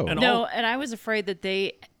would go. And No, and I was afraid that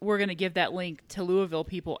they were going to give that link to Louisville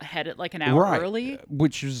people ahead it like an hour early.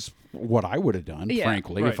 Which is what I would have done, Yeah.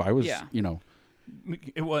 frankly, if Right. I was, Yeah.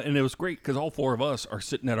 It was great because all four of us are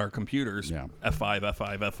sitting at our computers. Yeah. F5,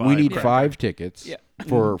 F5, F5. We need Right. 5 tickets Yeah.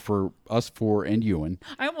 for us 4 and Ewan.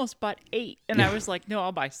 I almost bought 8, and I was like, no,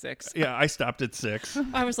 I'll buy 6. Yeah, I stopped at 6.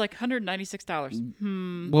 I was like, $196.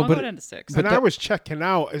 Well, I'll but- go down to 6. And I was checking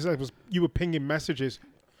out as you were pinging messages.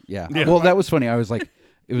 Yeah. Yeah. Well, that was funny. I was like,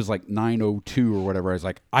 it was like 9:02 or whatever. I was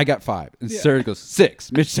like, I got 5. And Sarah goes,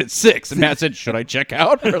 6. Mitch said 6. And Matt said, should I check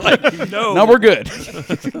out? Or like, no, we're good.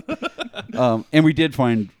 And we did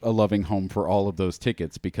find a loving home for all of those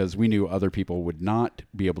tickets because we knew other people would not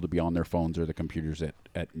be able to be on their phones or the computers at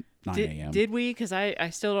 9 a.m. Did we? Because I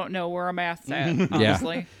still don't know where our math's at,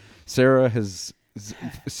 honestly. Sarah has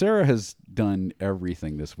done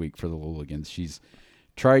everything this week for the Luligans. She's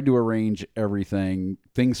tried to arrange everything.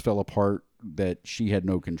 Things fell apart that she had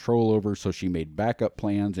no control over, so she made backup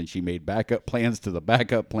plans, and she made backup plans to the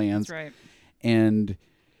backup plans. That's right. And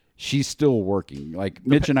she's still working. Like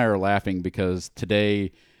Mitch and I are laughing because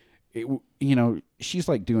today, she's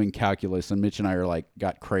like doing calculus, and Mitch and I are like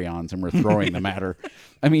got crayons and we're throwing them at her.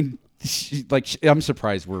 I mean, I'm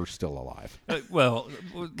surprised we're still alive. Well,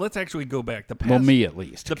 let's actually go back. Well, me at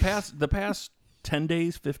least. The past 10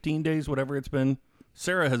 days, 15 days, whatever it's been,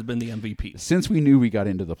 Sarah has been the MVP. Since we knew we got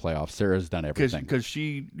into the playoffs, Sarah's done everything. Because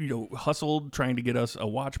she, hustled trying to get us a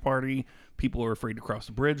watch party. People were afraid to cross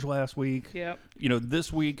the bridge last week. Yep.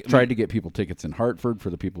 This week Tried to get people tickets in Hartford for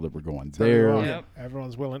the people that were going Tell you there. what, Yep.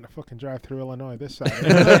 Everyone's willing to fucking drive through Illinois this side.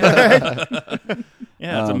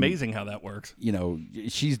 Yeah, it's amazing how that works.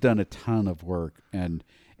 She's done a ton of work, and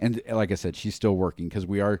like I said, she's still working because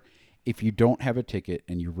we are. If you don't have a ticket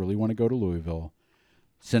and you really want to go to Louisville,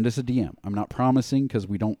 send us a DM. I'm not promising because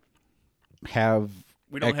we don't have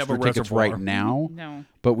extra a tickets reservoir right now. No.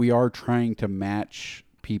 But we are trying to match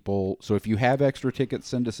people. So if you have extra tickets,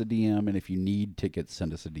 send us a DM, and if you need tickets,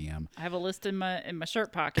 send us a DM. I have a list in my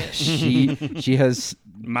shirt pocket. She has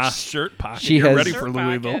My shirt pocket. She You're has- ready Shirt for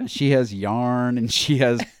pocket. Louisville. she has yarn and she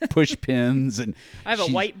has push pins and I have a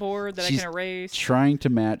she's whiteboard that I she's can erase. trying to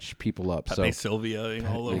match people up. Pepe Sylvia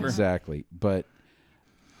all over. Exactly. But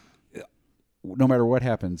no matter what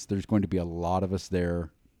happens, there's going to be a lot of us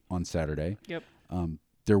there on Saturday. Yep.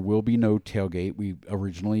 There will be no tailgate. We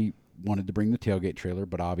originally wanted to bring the tailgate trailer,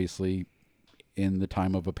 but obviously in the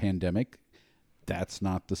time of a pandemic, that's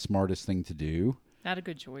not the smartest thing to do. Not a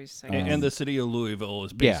good choice. And the city of Louisville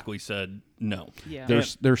has basically said no. Yeah.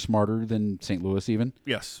 They're smarter than St. Louis even.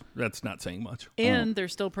 Yes, that's not saying much. And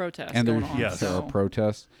there's still protests And going there's on. yes. there so. are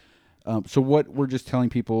protests. So what we're just telling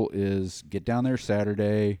people is get down there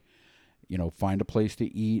Saturday, find a place to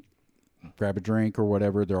eat, grab a drink or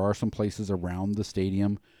whatever. There are some places around the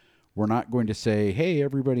stadium. We're not going to say, hey,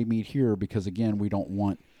 everybody meet here, because again, we don't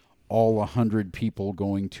want all 100 people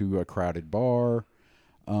going to a crowded bar.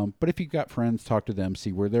 But if you've got friends, talk to them,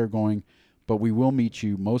 see where they're going. But we will meet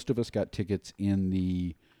you. Most of us got tickets in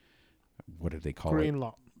the, what did they call Green it?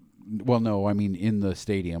 lot. Well, no, I mean in the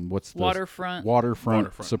stadium. What's the Waterfront.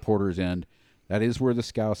 Waterfront supporters end. That is where the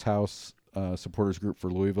Scouse House supporters group for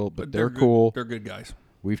Louisville. But they're good- cool. They're good guys.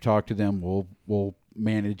 We've talked to them. We'll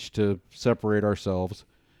manage to separate ourselves.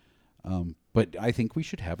 But I think we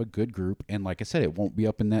should have a good group. And like I said, it won't be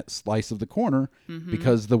up in that slice of the corner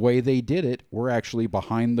because the way they did it, we're actually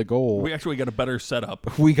behind the goal. We actually got a better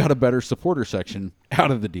setup. We got a better supporter section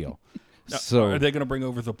out of the deal. Now, So are they going to bring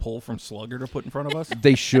over the pole from Slugger to put in front of us?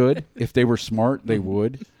 they should. If they were smart, they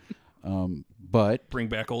would. But Bring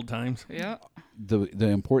back old times? Yeah. the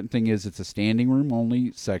important thing is it's a standing room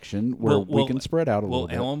only section where we can spread out a Will little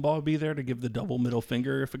bit. Alan Ball be there to give the double middle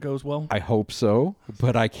finger if it goes well? I hope so,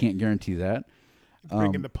 but I can't guarantee that.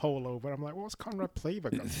 Bringing the pole over. I'm like, what's Conrad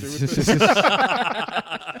Plaver got to do with this?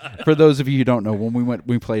 For those of you who don't know, when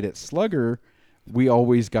we played at Slugger, we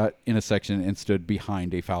always got in a section and stood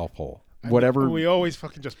behind a foul pole. Whatever. We always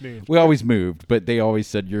fucking just moved. We always moved, but they always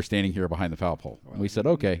said, you're standing here behind the foul pole. And we said,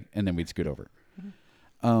 okay, and then we'd scoot over.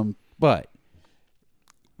 But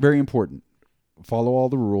very important. Follow all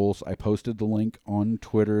the rules. I posted the link on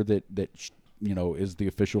Twitter that is the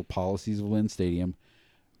official policies of Lynn Stadium.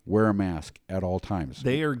 Wear a mask at all times.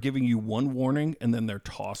 They are giving you one warning and then they're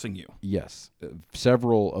tossing you. Yes.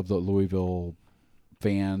 Several of the Louisville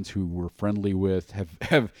fans who we're friendly with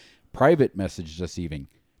have private messaged us even.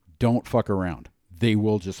 Don't fuck around. They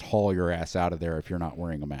will just haul your ass out of there if you're not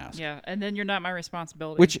wearing a mask. Yeah. And then you're not my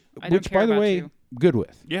responsibility. Which I don't care by the about way, you. good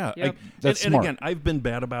with. Yeah. Yep. That's and smart. again, I've been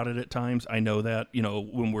bad about it at times. I know that,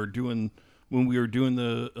 when we were doing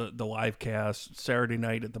the live cast Saturday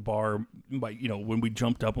night at the bar, when we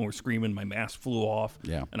jumped up and were screaming, my mask flew off.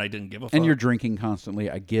 Yeah. And I didn't give a fuck. And you're drinking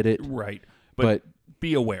constantly. I get it. right. But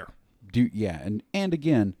be aware. And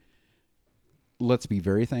again, let's be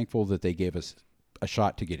very thankful that they gave us a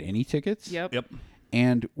shot to get any tickets. Yep. Yep.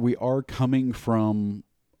 And we are coming from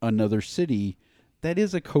another city that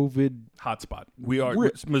is a COVID, Hotspot.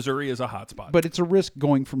 Missouri is a hotspot. but it's a risk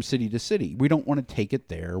going from city to city. We don't want to take it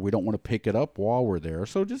there. We don't want to pick it up while we're there.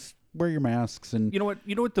 So just wear your masks and you know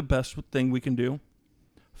what the best thing we can do?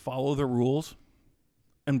 Follow the rules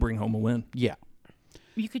and bring home a win. yeah,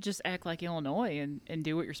 You could just act like Illinois and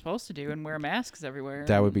do what you're supposed to do and wear masks everywhere.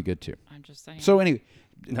 that would be good too. I'm just saying. So anyway,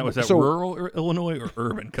 Now, is that so- rural or Illinois or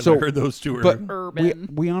urban? Because So- I heard those two are. but Urban.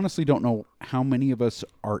 we honestly don't know how many of us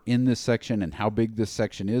are in this section and how big this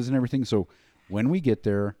section is and everything. So when we get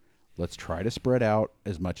there, let's try to spread out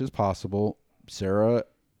as much as possible. Sarah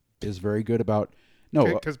is very good about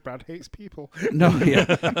Because Brad hates people. No, yeah.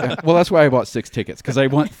 Well, that's why I bought 6 tickets, because I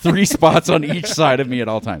want 3 spots on each side of me at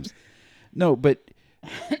all times. No, but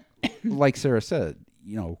like Sarah said,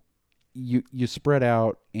 you spread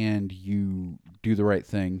out and you do the right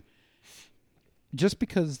thing just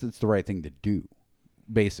because it's the right thing to do,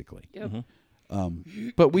 basically. Yep.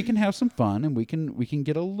 But we can have some fun, and we can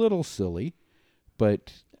get a little silly.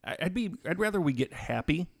 But I'd rather we get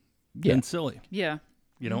happy yeah, than silly. Yeah.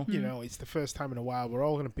 You know, You know, it's the first time in a while. We're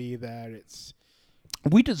all going to be there.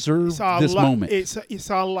 we deserve It's our this moment.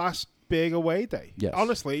 It's our last big away day. Yes.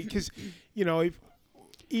 Honestly, because you know,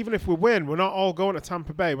 even if we win, we're not all going to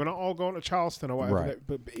Tampa Bay. We're not all going to Charleston or whatever. Right.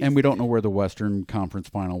 But And we don't know where the Western Conference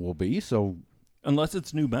Final will be, so unless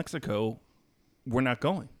it's New Mexico, we're not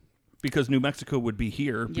going because New Mexico would be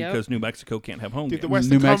here Yep. because New Mexico can't have home Dude, the games.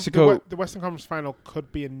 Western New Mexico- the Western Conference Final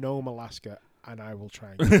could be in Nome, Alaska, and I will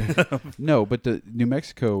try and get it. no. But the New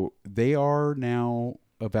Mexico, they are now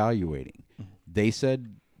evaluating. They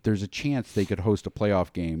said there's a chance they could host a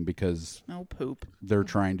playoff game because Oh, poop. they're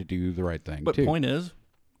trying to do the right thing But too. point is,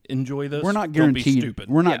 enjoy this. We're not Don't be guaranteed. stupid.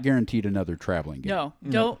 We're not Yeah. guaranteed another traveling game.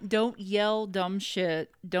 No, don't yell dumb shit.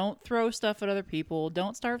 Don't throw stuff at other people.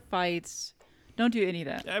 Don't start fights. Don't do any of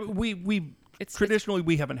that. We It's traditionally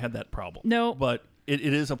we haven't had that problem. No. but it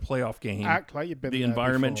is a playoff game. Act like you've been the there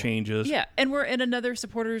environment before. changes. Yeah, and we're in another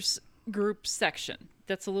supporters group section.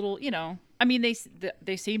 That's a little, I mean,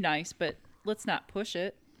 they seem nice, but let's not push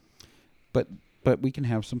it. But we can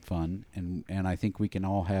have some fun, and I think we can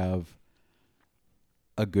all have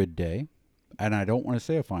a good day. And I don't want to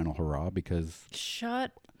say a final hurrah because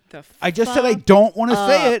Shut the. I just said I fuck don't want to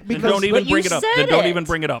say it Then because don't even But you bring it up. said Then don't it. even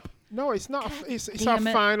bring it up. No, it's not. It's our Damn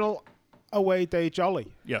it. final away day jolly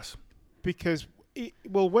Yes. because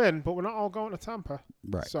we'll win, but we're not all going to Tampa.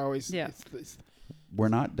 Right. So it's Yeah. it's we're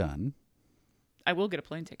not done. I will get a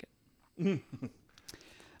plane ticket.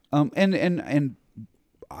 And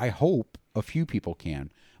I hope a few people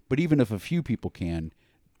can. But even if a few people can,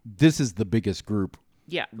 this is the biggest group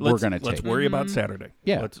Yeah. we're going to Let's take. worry about Saturday.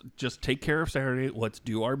 Yeah. Let's just take care of Saturday. Let's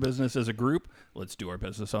do our business as a group. Let's do our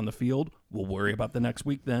business on the field. We'll worry about the next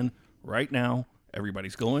week then. Right now,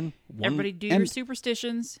 everybody's going. Everybody do your and-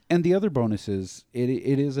 superstitions. And the other bonus is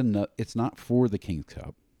it's not for the King's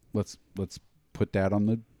Cup. Let's put that on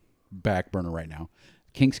the back burner right now.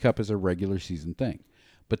 King's Cup is a regular season thing.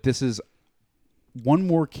 But this is one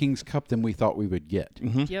more King's Cup than we thought we would get.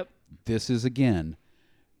 Yep. This is, again,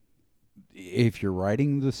 if you're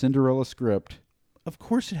writing the Cinderella script, of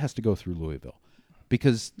course it has to go through Louisville.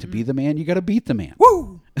 Because to be the man, you got to beat the man.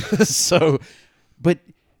 Woo! So, but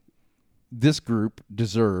this group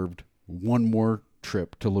deserved one more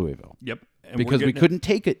trip to Louisville. Yep. And we're Because we getting it. couldn't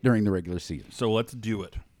take it during the regular season. So let's do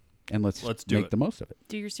it. And let's do make it. the most of it.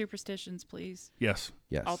 Do your superstitions, please. Yes.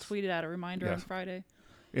 Yes. I'll tweet it out a reminder on Yes. Friday.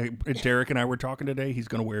 Derek and I were talking today. He's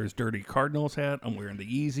going to wear his dirty Cardinals hat. I'm wearing the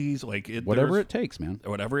Yeezys. Whatever there's- it takes, man.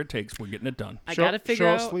 Whatever it takes. We're getting it done. I gotta figure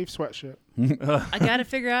short out. sleeve sweatshirt. I gotta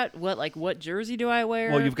figure out what jersey do I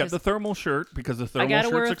wear? Well, you've got 'Cause the thermal shirt because the I thermal gotta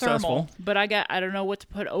wear shirt's a thermal, successful. but I don't know what to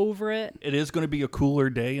put over it. It is going to be a cooler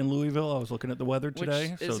day in Louisville. I was looking at the weather Which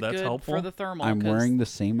today, is so that's good helpful. for the thermal. I'm 'cause wearing the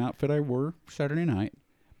same outfit I wore Saturday night,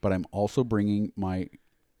 but I'm also bringing my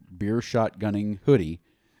beer shotgunning hoodie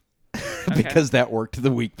because that worked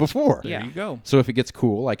the week before. There Yeah. you go. So if it gets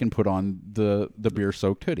cool, I can put on the beer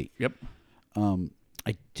soaked hoodie. Yep.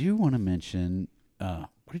 I do want to mention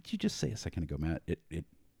what did you just say a second ago, Matt? It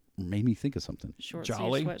made me think of something. short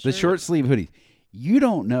Jolly. sleeve The sweatshirt. short sleeve hoodie. You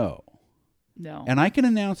don't know, No, and I can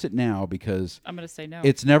announce it now because I'm gonna say no.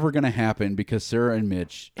 it's never going to happen because Sarah and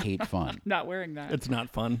Mitch hate fun. not wearing that. It's not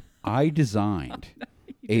fun. I designed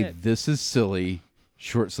a did. "This is silly"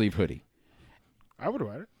 short sleeve hoodie, I would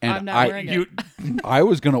wear it. and I'm not wearing it. I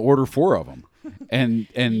was going to order 4 of them, and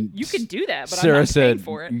You can do that, but Sarah I'm not paying said,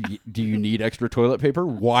 for it. "Do you need extra toilet paper?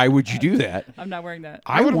 Why would you do that?" I'm not wearing that.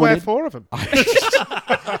 I would wear wanted- 4 of them.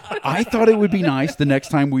 I thought it would be nice the next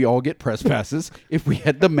time we all get press passes if we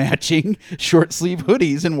had the matching short sleeve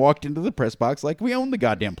hoodies and walked into the press box like we own the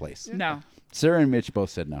goddamn place. No, Sarah and Mitch both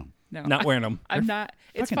said no. no, Not wearing them. I'm not.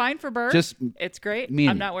 It's fucking- fine for Bert. just it's great. me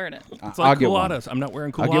and I'm you. not wearing it. It's I'll like get one. culottes. I'm not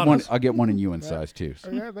wearing I'll culottes. I'll get one in you in size too.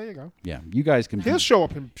 Oh, yeah, there you go. Yeah, you guys can. He'll show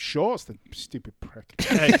up in shorts, the stupid prick.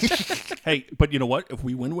 hey, but you know what? If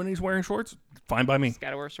we win when he's wearing shorts, fine by me.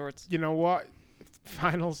 Gotta wear shorts. You know what?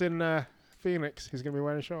 Finals in Phoenix. He's going to be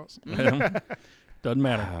wearing shorts. Doesn't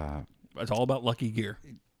matter. It's all about lucky gear.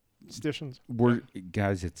 Stations. We're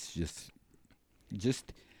guys. It's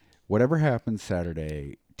just whatever happens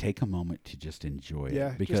Saturday. Take a moment to just enjoy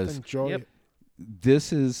Yeah, it because just enjoy Yep. it.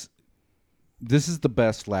 this is the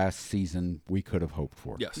best last season we could have hoped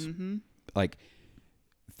for. Yes. Mm-hmm. Like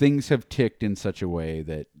things have ticked in such a way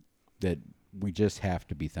that we just have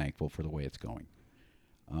to be thankful for the way it's going.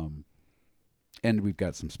 And we've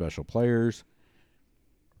got some special players.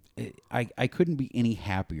 I couldn't be any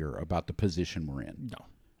happier about the position we're in. No.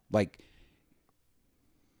 Like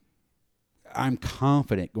I'm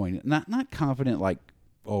confident going. Not confident like,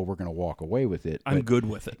 oh, we're going to walk away with it. I'm but good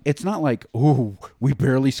with it. It's not like, oh, we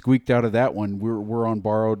barely squeaked out of that one. We're on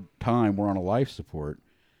borrowed time. We're on a life support.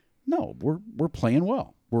 No, we're playing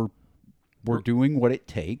well. We're doing what it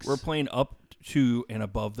takes. We're playing up to and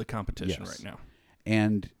above the competition Yes. right now.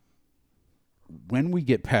 And when we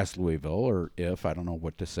get past Louisville, or if, I don't know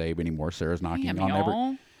what to say anymore, Sarah's knocking Damn on every.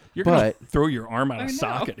 y'all. You're going to But- throw your arm out I of know.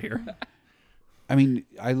 socket here. I mean,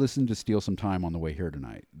 I listened to Steal Some Time on the way here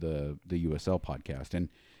tonight, the USL podcast,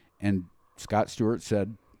 and Scott Stewart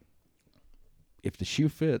said, if the shoe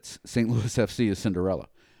fits, St. Louis FC is Cinderella.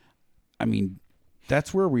 I mean,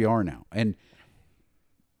 that's where we are now. And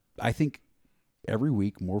I think every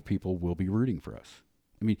week more people will be rooting for us.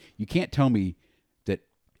 I mean, you can't tell me that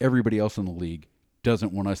everybody else in the league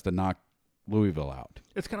doesn't want us to knock Louisville out.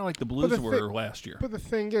 It's kind of like the Blues the were thi- last year. But the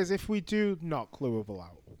thing is, if we do knock Louisville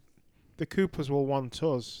out, the Coopers will want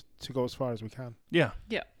us to go as far as we can. Yeah.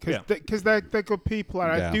 Yeah. Because they're good people,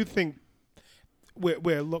 and Yeah. I do think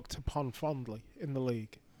we're looked upon fondly in the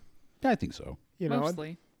league. I think so. You know, and-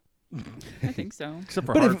 Mostly. I think so. Except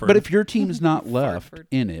for But Hartford. if your team's not left Hartford.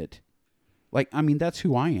 in it, like, I mean, that's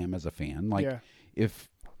who I am as a fan. Like, Yeah.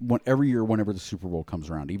 every year, whenever the Super Bowl comes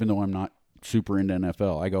around, even though I'm not super into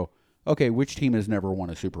NFL, I go, okay, which team has never won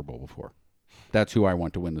a Super Bowl before? That's who I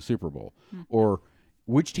want to win the Super Bowl. Or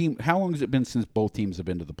which team? How long has it been since both teams have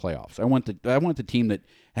been to the playoffs? I want the team that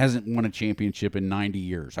hasn't won a championship in 90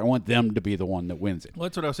 years. I want them to be the one that wins it. well,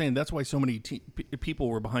 that's what I was saying. That's why so many people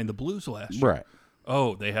were behind the Blues last year. Right.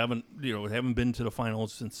 Oh, they haven't been to the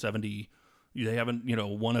finals since 70. They haven't,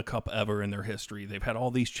 won a cup ever in their history. They've had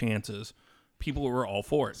all these chances. People were all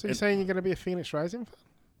for it. So you're saying you're going to be a Phoenix Rising fan?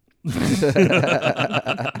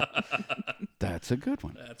 That's a good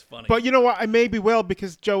one. That's funny. But you know what? I maybe will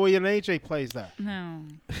because Joey and AJ plays there. No.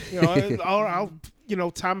 You know, I'll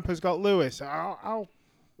Tampa's got Lewis. I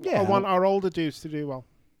Yeah. want our older dudes to do well.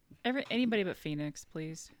 Anybody but Phoenix,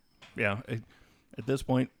 please. yeah, at this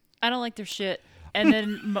point, I don't like their shit. And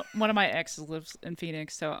then one of my exes lives in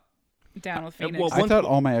Phoenix, so down with Phoenix. well, I Once- thought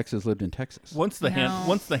all my exes lived in Texas. once the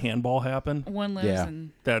No. handball happened, one lives Yeah.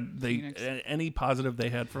 in that they Phoenix. any positive they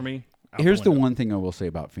had for me. out Here's the window. one thing I will say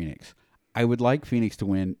about Phoenix. I would like Phoenix to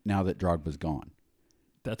win now that Drogba's gone.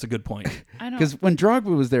 That's a good point. I don't Because when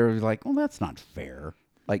Drogba was there, it was like, well, that's not fair.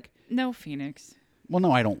 Like, no Phoenix. well,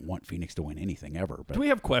 no, I don't want Phoenix to win anything ever. But Do we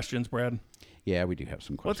have questions, Brad? yeah, we do have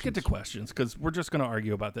some questions. Let's get to questions because we're just going to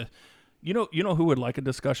argue about this. You know who would like a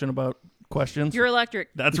discussion about questions? You're electric.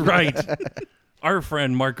 That's right. Our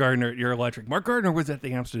friend Mark Gardner at Your Electric. Mark Gardner was at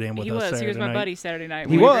the Amsterdam with He us was. Saturday He was my night. buddy Saturday night.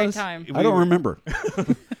 He We had a was. great time. I don't remember.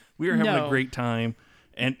 We were having a No. great time.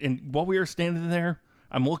 And while we were standing there,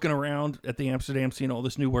 I'm looking around at the Amsterdam, seeing all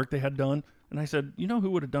this new work they had done. And I said, you know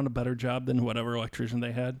who would have done a better job than whatever electrician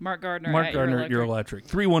they had? Mark Gardner. Mark at Gardner Your at Your Electric.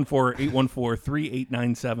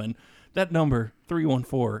 314-814-3897. That number,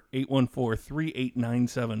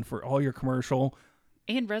 314-814-3897 for all your commercial.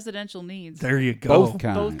 and residential needs. There you go. Both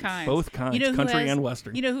kinds. Both kinds. Both kinds, who country has- and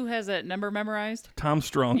western. You know who has that number memorized? Tom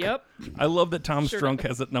Strunk. Yep. I love that Tom Sure Strunk does.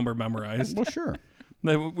 has that number memorized. Well, sure.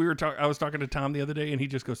 I was talking to Tom the other day, and he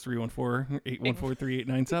just goes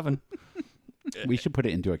 314-814-3897. We should put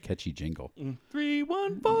it into a catchy jingle.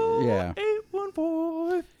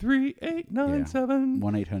 314-814-3897.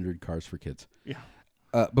 1-800-CARS-FOR-KIDS.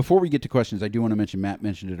 Yeah. Before we get to questions, I do want to mention, Matt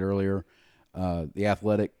mentioned it earlier, The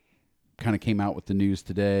Athletic kind of came out with the news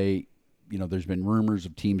today. You know, there's been rumors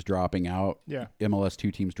of teams dropping out. Yeah. MLS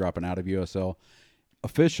 2 teams dropping out of USL.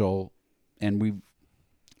 Official, and we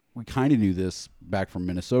kind of knew this back from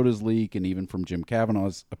Minnesota's leak and even from Jim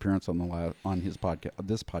Kavanaugh's appearance on his podcast.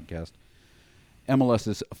 This podcast, MLS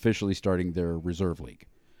is officially starting their reserve league.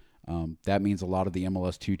 That means a lot of the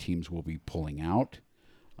MLS 2 teams will be pulling out.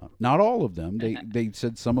 Not all of them. They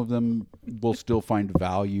said some of them will still find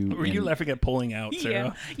value. Were you in- laughing at pulling out,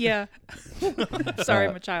 Sarah? Yeah. Sorry,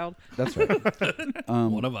 I'm a child. That's right.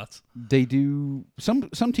 One of us. They do. Some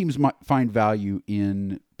teams might find value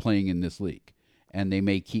in playing in this league, and they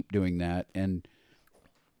may keep doing that.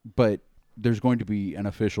 But there's going to be an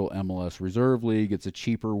official MLS reserve league. It's a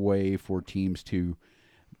cheaper way for teams to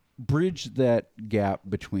bridge that gap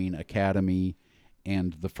between academy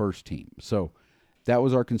and the first team. So that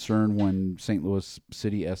was our concern when St. Louis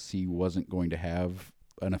City SC wasn't going to have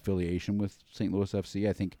an affiliation with St. Louis FC.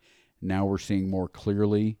 I think now we're seeing more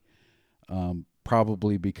clearly,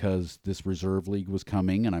 probably because this reserve league was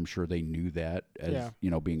coming, and I'm sure they knew that as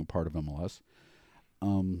being a part of MLS.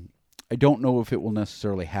 I don't know if it will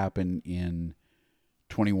necessarily happen in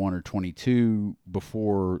 21 or 22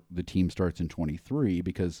 before the team starts in 23,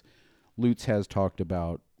 because Lutz has talked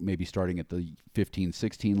about maybe starting at the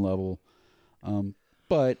 15-16 level.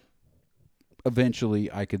 But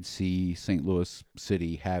eventually I could see St. Louis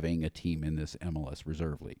City having a team in this MLS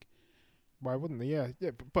Reserve League. Why wouldn't they? Yeah.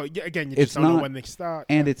 But again, you It's just don't know not- when they start.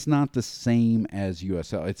 And it's not the same as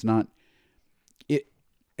USL. It's not.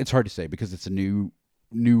 It's hard to say because it's a new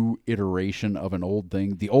iteration of an old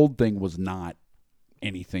thing. The old thing was not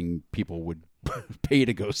anything people would pay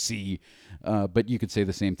to go see. But you could say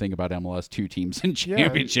the same thing about MLS 2 teams in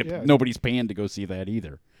championship. yeah. Nobody's paying to go see that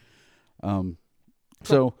either.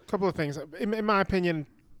 So couple of things. In my opinion,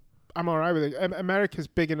 I'm all right with it. America's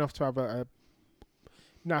big enough to have a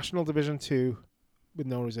national Division 2 with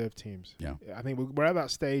no reserve teams. Yeah. I think we're at that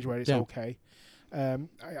stage where it's Yeah. okay.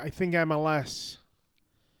 I think MLS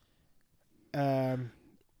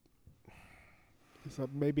is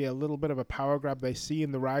maybe a little bit of a power grab. They see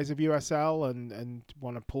in the rise of USL and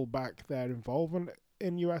want to pull back their involvement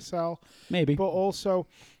in USL. maybe. But also,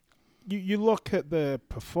 you look at the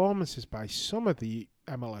performances by some of the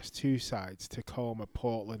MLS2 sides, Tacoma,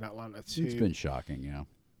 Portland, Atlanta 2. It's been shocking, yeah.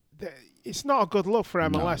 It's not a good look for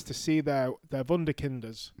MLS No. to see their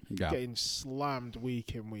Wunderkinders Yeah. getting slammed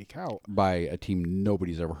week in, week out. By a team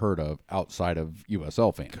nobody's ever heard of outside of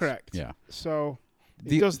USL fans. Correct. Yeah. So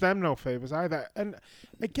The- it does them no favors either. And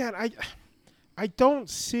again, I don't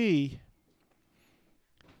see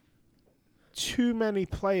too many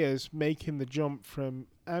players making the jump from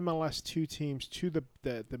MLS2 teams to the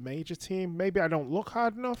major team. Maybe I don't look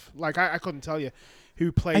hard enough. Like I couldn't tell you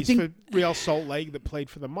who plays think- for Real Salt Lake that played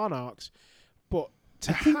for the Monarchs, but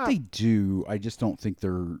to I think have they do. I just don't think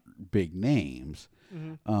they're big names.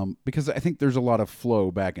 Mhm. Because I think there's a lot of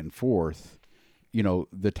flow back and forth. You know,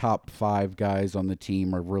 the top 5 guys on the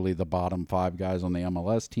team are really the bottom 5 guys on the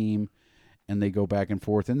MLS team, and they go back and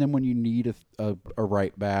forth. And then when you need a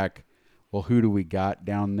right back, well, who do we got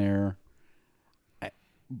down there?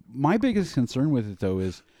 My biggest concern with it, though,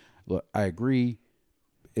 is, look, I agree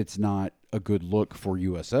it's not a good look for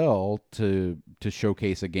USL to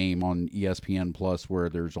showcase a game on ESPN Plus where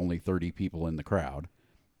there's only 30 people in the crowd.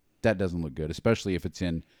 That doesn't look good, especially if it's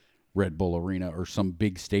in Red Bull Arena or some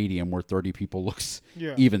big stadium where 30 people looks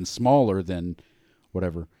Yeah. even smaller than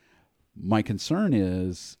whatever. My concern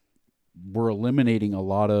is we're eliminating a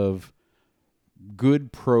lot of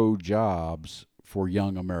good pro jobs for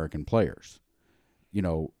young American players. You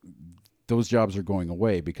know, those jobs are going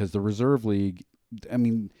away because the Reserve League, I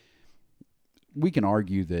mean, we can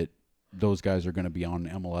argue that those guys are going to be on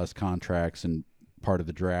MLS contracts and part of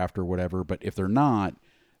the draft or whatever, but if they're not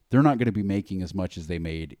going to be making as much as they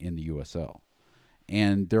made in the USL.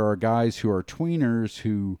 And there are guys who are tweeners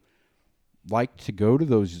who like to go to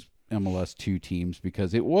those MLS 2 teams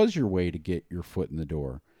because it was your way to get your foot in the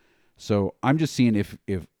door. So I'm just seeing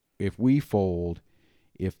if we fold,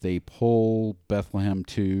 if they pull Bethlehem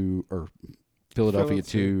 2 or Philadelphia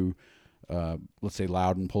 2, let's say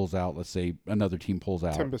Loudoun pulls out, let's say another team pulls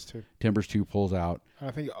out. Timbers 2 pulls out. I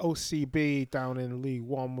think OCB down in League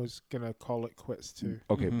One was gonna call it quits too.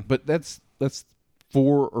 Okay, but that's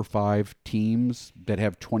 4 or 5 teams that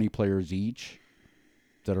have 20 players each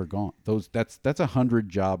that are gone. That's 100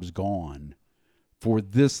 jobs gone for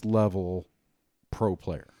this level pro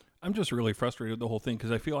player. I'm just really frustrated with the whole thing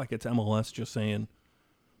because I feel like it's MLS just saying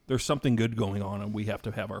there's something good going on and we have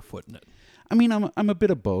to have our foot in it. I mean, I'm a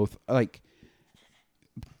bit of both. Like,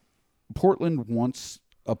 Portland wants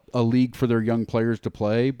a league for their young players to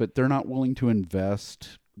play, but they're not willing to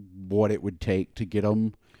invest what it would take to get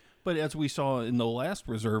them. But as we saw in the last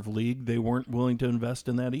reserve league, they weren't willing to invest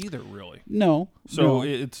in that either, really. No. So no.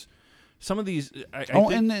 it's some of these.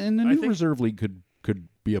 And the new reserve league could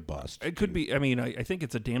be a bust. It could be. I mean, I think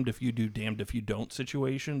it's a damned if you do, damned if you don't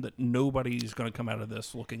situation that nobody's going to come out of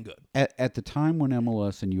this looking good. At the time when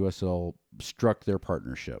MLS and USL struck their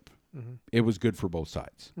partnership, it was good for both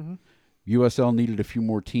sides. USL needed a few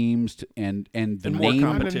more teams And the more name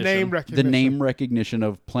competition. the name recognition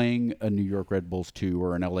of playing a New York Red Bulls 2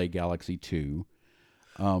 or an LA Galaxy 2.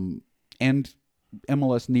 And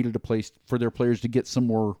MLS needed a place for their players to get some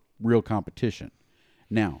more real competition.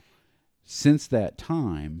 Now, since that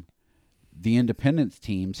time, the independent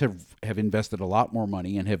teams have invested a lot more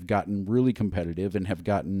money and have gotten really competitive and have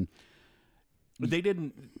gotten... They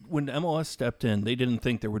didn't, when MLS stepped in, they didn't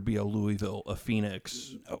think there would be a Louisville, a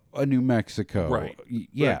Phoenix. A New Mexico. Right.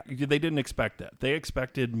 Yeah. Right. They didn't expect that. They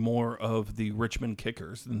expected more of the Richmond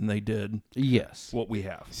Kickers than they did Yes. what we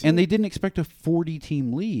have. And they didn't expect a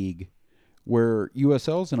 40-team league where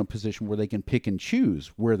USL's in a position where they can pick and choose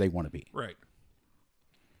where they want to be. Right.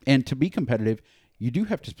 And to be competitive, you do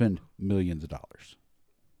have to spend millions of dollars.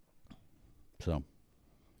 So,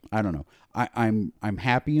 I don't know. I'm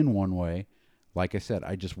happy in one way. Like I said,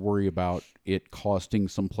 I just worry about it costing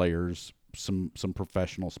some players some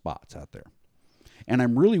professional spots out there. And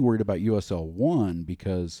I'm really worried about USL 1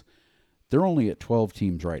 because they're only at 12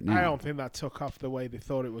 teams right now. I don't think that took off the way they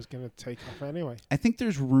thought it was going to take off anyway. I think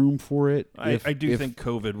there's room for it. I do think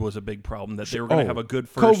COVID was a big problem, that they were going to have a good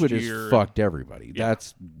first COVID year. has fucked everybody. Yeah.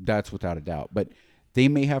 That's without a doubt. But they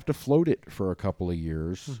may have to float it for a couple of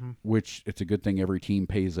years, which it's a good thing every team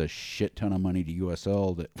pays a shit ton of money to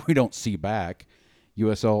USL that we don't see back.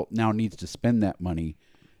 USL now needs to spend that money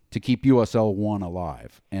to keep USL 1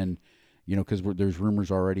 alive. And, you know, because there's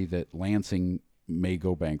rumors already that Lansing may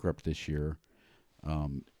go bankrupt this year.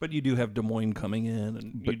 But you do have Des Moines coming in,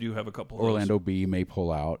 and you do have a couple of Orlando B may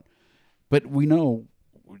pull out. But we know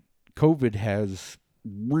COVID has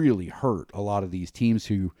really hurt a lot of these teams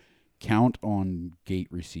who count on gate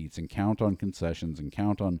receipts and count on concessions and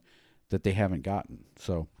count on that they haven't gotten.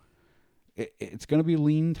 So it's going to be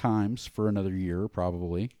lean times for another year,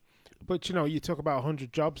 probably. But, you know, you talk about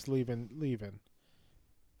 100 jobs leaving.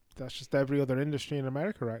 That's just every other industry in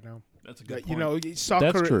America right now. That's a good point. You know,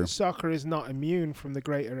 That's true. soccer is not immune from the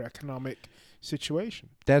greater economic situation.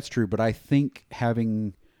 That's true, but I think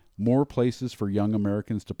having more places for young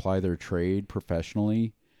Americans to ply their trade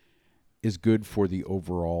professionally is good for the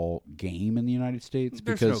overall game in the United States.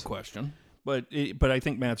 There's because no question. But I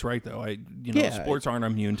think Matt's right, though. Sports aren't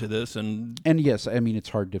immune to this, and yes, I mean, it's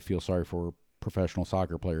hard to feel sorry for professional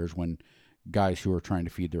soccer players when guys who are trying to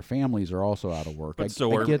feed their families are also out of work. But I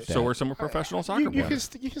so get that. are some professional soccer You players.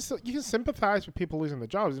 can sympathize with people losing their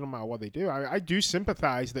jobs, no matter what they do. I do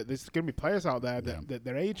sympathize that there's going to be players out there that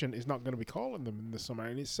their agent is not going to be calling them in the summer,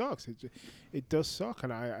 and it sucks. It does suck,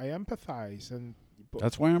 and I empathize. But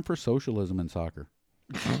That's why I'm for socialism in soccer.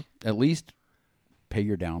 At least pay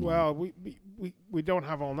your down. well, we don't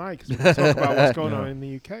have all night because we can talk about what's going on in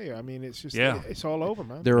the UK. I mean, it's just it's all over,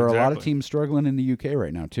 man. There are a lot of Exactly. teams struggling in the UK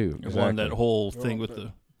right now too. One that whole thing with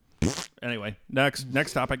the. Anyway,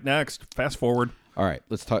 next topic. Next, fast forward. All right,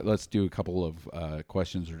 let's talk. Let's do a couple of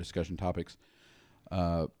questions or discussion topics.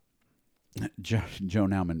 Joe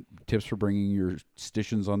Nauman, tips for bringing your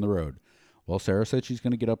stitions on the road. Well, Sarah said she's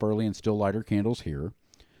going to get up early and still light her candles here.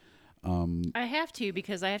 I have to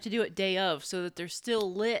because I have to do it day of so that they're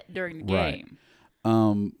still lit during the Right.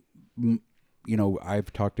 game. You know,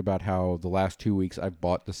 I've talked about how the last 2 weeks I've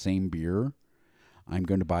bought the same beer. I'm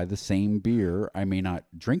going to buy the same beer. I may not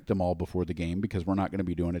drink them all before the game because we're not going to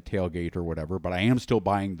be doing a tailgate or whatever, but I am still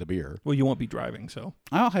buying the beer. Well, you won't be driving, so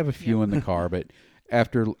I'll have a few in the car, but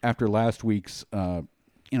after last week's, you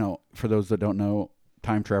know, for those that don't know,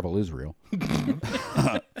 time travel is real.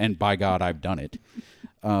 And by God, I've done it.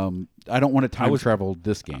 I don't want to time travel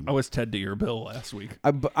this game. I was Ted to your bill last week.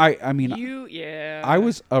 I mean, I I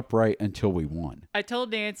was upright until we won. I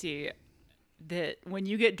told Nancy that when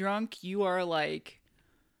you get drunk, you are like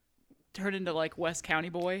turn into like West County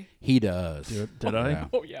boy. He does. Did I? Yeah.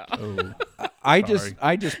 Oh yeah. Oh, I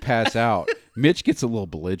Sorry. just pass out. Mitch gets a little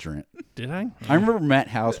belligerent. did I? I remember Matt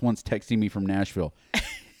House once texting me from Nashville.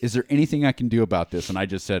 Is there anything I can do about this? And I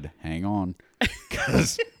just said, hang on.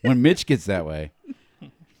 Because when Mitch gets that way,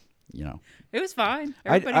 you know. It was fine.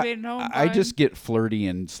 Everybody made it home. I fine. just get flirty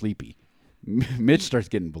and sleepy. Mitch starts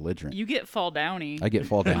getting belligerent. You get fall downy. I get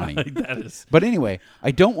fall downy. That is. But anyway,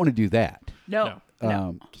 I don't want to do that. No.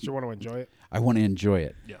 Because you want to enjoy it. I want to enjoy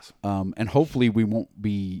it. Yes. And hopefully we won't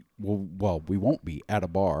be, we won't be at a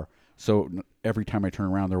bar. So every time I turn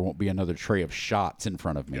around, there won't be another tray of shots in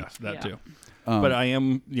front of me. Yes, that Yeah. too. But I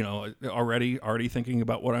am, already thinking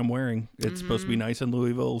about what I'm wearing. It's supposed to be nice in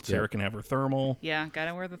Louisville. Sarah can have her thermal. Yeah,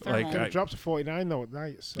 gotta wear the thermal. Like, It drops to 49 though at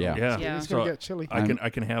night. So Yeah. Yeah. Yeah. It's going So to get chilly. I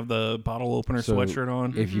can have the bottle opener So sweatshirt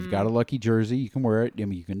on. If you've got a lucky jersey, you can wear it. I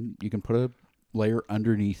mean, you can put a layer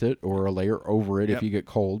underneath it or a layer over it Yep. if you get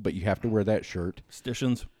cold, but you have to wear that shirt.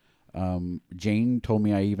 Stitions. Jane told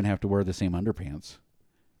me I even have to wear the same underpants.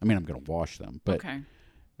 I mean, I'm going to wash them, but okay.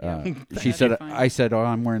 she That'd said, be fine. I said, oh,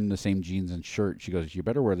 I'm wearing the same jeans and shirt. She goes, you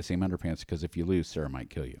better wear the same underpants because if you lose, Sarah might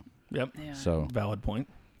kill you. Yep. Yeah. So, Valid point.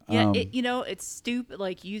 Yeah, it's stupid.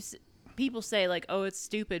 Like people say, like, "Oh, it's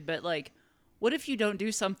stupid," but like, what if you don't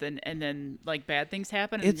do something and then like bad things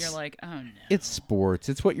happen and It's- you're like, "Oh no." it's sports.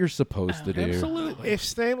 It's what you're supposed to do. Absolutely. If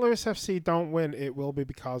St. Louis FC don't win, it will be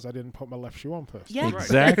because I didn't put my left shoe on first. Yeah.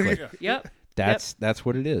 Exactly. Yep. That's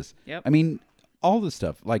what it is. Yep. I mean, all the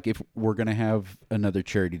stuff. Like if we're gonna have another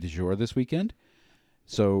charity du jour this weekend,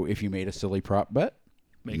 so if you made a silly prop bet,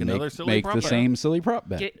 Make another silly make prop the bet. same silly prop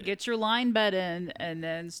bet. Get your line bet in and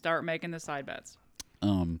then start making the side bets.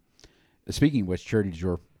 Speaking of which, charity du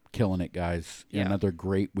jour, killing it, guys. Yeah. Another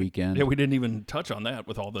great weekend. Yeah, we didn't even touch on that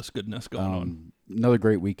with all this goodness going on. Another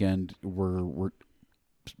great weekend. We're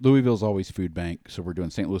Louisville's always food bank, so we're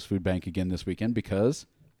doing St. Louis Food Bank again this weekend because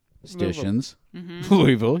stations.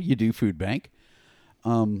 Louisville, you do food bank.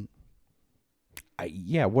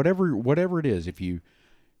 Yeah, whatever it is. If you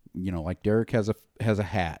like Derek has a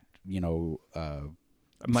hat.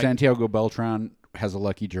 Santiago Beltran has a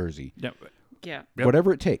lucky jersey. Yeah. Yeah. Yep.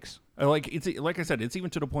 Whatever it takes. Like I said, it's even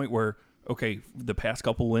to the point where, okay, the past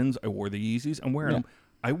couple wins, I wore the Yeezys. I'm wearing them.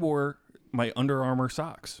 I wore my Under Armour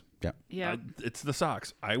socks. Yeah. Yeah. It's the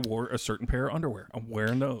socks. I wore a certain pair of underwear. I'm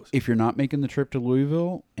wearing those. If you're not making the trip to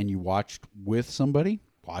Louisville and you watched with somebody,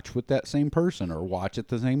 watch with that same person or watch at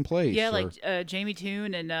the same place. Yeah, or, like Jamie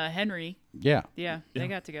Toon and Henry. yeah. Yeah, they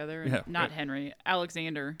got together. Yeah. Not Henry.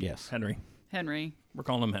 Alexander. Yes. Henry. Henry. We're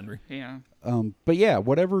calling him Henry. Yeah. But yeah,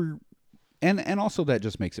 whatever, and also that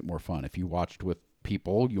just makes it more fun. If you watched with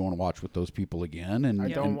people, you want to watch with those people again, and I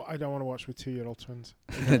don't want to watch with 2-year-old twins.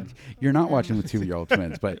 you're not watching with 2-year-old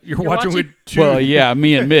twins, but You're watching with two. well, yeah,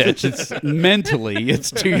 me and Mitch. It's mentally,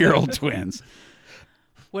 it's 2-year-old twins.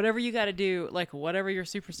 Whatever you got to do, like whatever your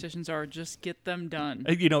superstitions are, just get them done.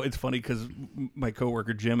 It's funny because my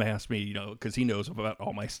coworker Jim asked me, because he knows about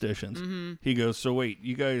all my stations. He goes, "So wait,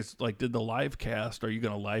 you guys did the live cast? Are you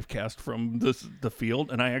going to live cast from the field?"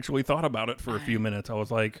 And I actually thought about it for a few minutes. I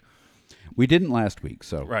was like, We didn't last week,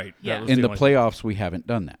 so right, Yeah. that was in the only- playoffs we haven't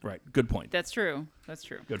done that. Right, good point. That's true. That's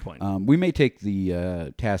true. Good point. We may take the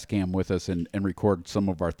Tascam with us and record some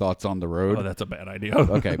of our thoughts on the road. Oh, that's a bad idea.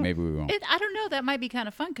 Okay, maybe we won't. I don't know. That might be kind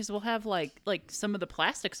of fun because we'll have like some of the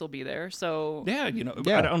plastics will be there. So Yeah,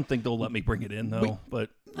 Yeah. I don't think they'll let me bring it in though. But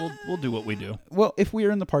we'll do what we do. Well, if we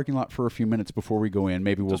are in the parking lot for a few minutes before we go in,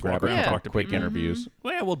 maybe we'll Just walk grab it around and and talk talk to quick people. interviews.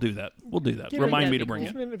 Well, yeah, we'll do that. We'll do that. Yeah, Remind that'd me be to bring cool. it.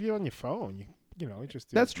 Even an interview on your phone, you just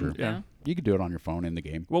do That's it. true. Yeah. You could do it on your phone in the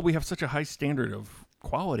game. Well, we have such a high standard of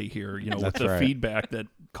quality here, with That's the right. feedback that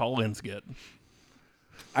call-ins get.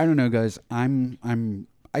 I don't know, guys.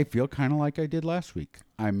 I feel kind of like I did last week.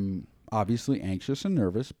 I'm obviously anxious and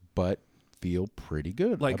nervous, but feel pretty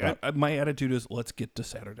good. Like about, my attitude is, let's get to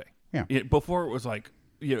Saturday. Yeah. Before it was like,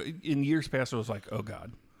 in years past, it was like, oh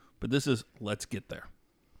God, but this is let's get there.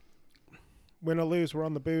 Win or lose, we're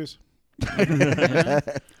on the booze.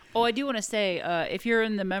 Oh, I do want to say, if you're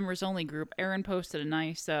in the members only group, Aaron posted a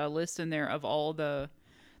nice list in there of all the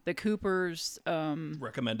Coopers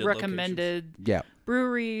Recommended. yeah.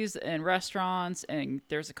 breweries and restaurants, and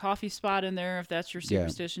there's a coffee spot in there. If that's your Yeah.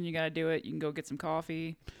 superstition, you got to do it. You can go get some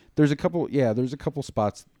coffee. There's a couple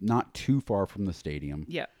spots not too far from the stadium.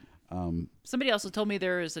 Yeah. Somebody also told me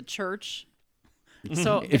there is a church.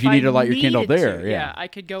 So If you need to light your candle needed there, to, yeah. I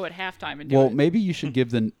could go at halftime and do Well, it. maybe you should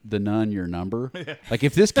give the nun your number. Like,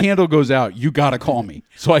 if this candle goes out, you got to call me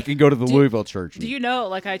so I can go to the Louisville church. Do you know,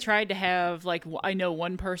 like, I tried to have, like, I know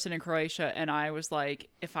one person in Croatia, and I was like,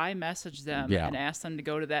 if I message them Yeah. and ask them to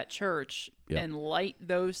go to that church Yeah. and light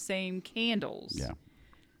those same candles, Yeah.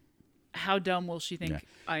 how dumb will she think Yeah.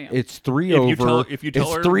 I am? It's 3 If over. you tell- if you tell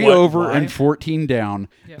it's her 3 what, over why? and 14 down.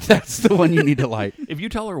 Yeah. That's the one you need to light. If you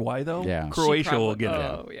tell her why, though, Yeah. She Croatia will Probably- get it.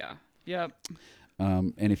 Oh, yeah. Yep.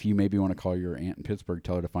 And if you maybe want to call your aunt in Pittsburgh,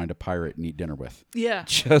 tell her to find a pirate and eat dinner with, Yeah.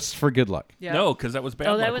 just for good luck. Yeah. No, because that was bad.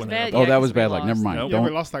 Oh, that luck was when bad. happened. Oh, Yeah, that 'cause was we bad luck. lost. Never mind. Nope. Yeah, we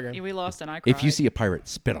Don't. lost that game. Yeah, we lost, and I cried. If you see a pirate,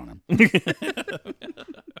 spit on him.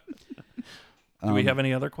 Do we have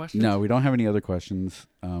any other questions? No, we don't have any other questions.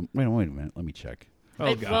 Wait a minute. Let me check.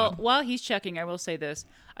 Oh, God. Well, while he's checking, I will say this.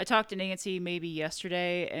 I talked to Nancy maybe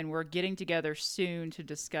yesterday, and we're getting together soon to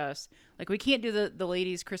discuss. Like, we can't do the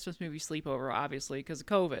ladies' Christmas movie sleepover, obviously, because of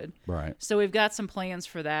COVID. Right. So we've got some plans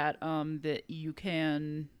for that that you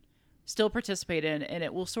can still participate in, and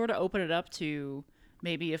it will sort of open it up to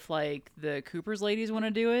maybe if, like, the Cooper's ladies want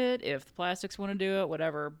to do it, if the Plastics want to do it,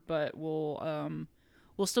 whatever. But we'll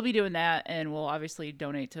still be doing that, and we'll obviously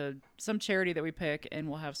donate to some charity that we pick, and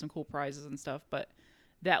we'll have some cool prizes and stuff. But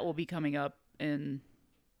that will be coming up in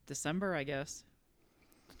December, I guess.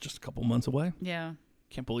 Just a couple months away. Yeah,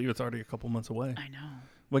 Can't believe it's already a couple months away. I know.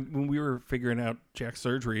 Like when we were figuring out Jack's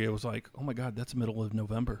surgery, it was like, oh my God, that's middle of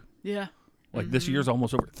November. Yeah. Like this year's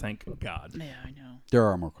almost over. Thank God. Yeah, I know. There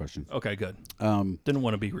are more questions. Okay, good. Um, Didn't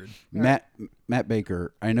want to be rude. Matt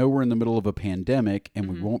Baker, I know we're in the middle of a pandemic and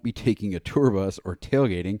we won't be taking a tour bus or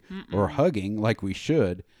tailgating or hugging like we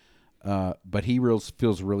should, but he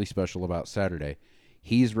feels really special about Saturday.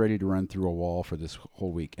 He's ready to run through a wall for this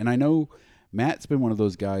whole week. And I know Matt's been one of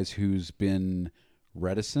those guys who's been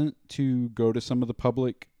reticent to go to some of the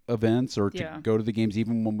public events or to Yeah. go to the games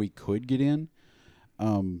even when we could get in.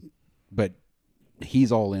 But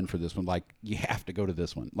he's all in for this one. Like, you have to go to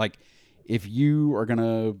this one. Like, if you are going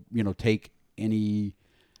to,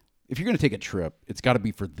 if you're going to take a trip, it's got to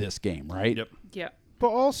be for this game, right? Yep. Yeah. But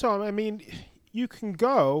also, I mean, you can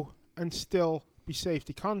go and still be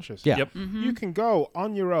safety conscious. Yeah. Yep. You can go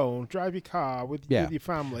on your own, drive your car with your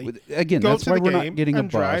family. Again, go that's to why the we're game not getting a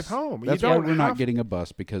and bus. drive home. That's You why don't we're not have- getting a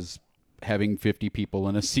bus, because having 50 people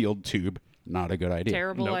in a sealed tube, not a good idea.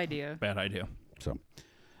 Terrible Nope. idea. Bad idea. So,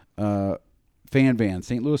 Fan Van,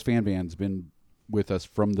 St. Louis Fan Van's been with us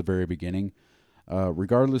from the very beginning.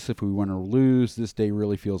 Regardless if we win or lose, this day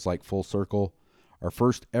really feels like full circle. Our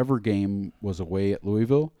first ever game was away at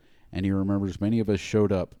Louisville, and he remembers many of us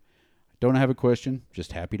showed up. Don't have a question,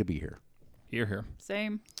 just happy to be here. Here.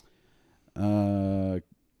 Same.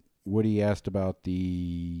 Woody asked about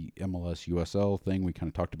the MLS USL thing. We kind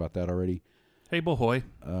of talked about that already. Hey, boy.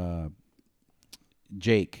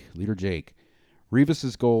 Jake, leader Jake.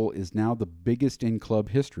 Rivas' goal is now the biggest in club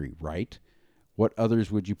history, right? What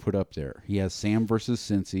others would you put up there? He has Sam versus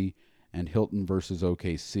Cincy and Hilton versus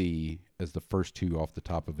OKC as the first two off the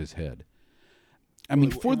top of his head. I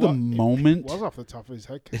mean, for the moment... It was off the top of his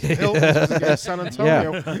head, because Hilton was against San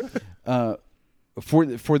Antonio. Yeah.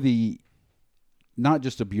 For the... Not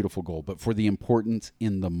just a beautiful goal, but for the importance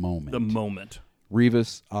in the moment. The moment.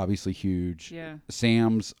 Rivas, obviously huge. Yeah.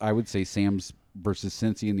 Sam's, I would say Sam's versus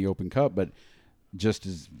Cincy in the Open Cup, but just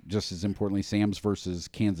as importantly, Sam's versus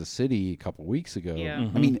Kansas City a couple weeks ago. Yeah.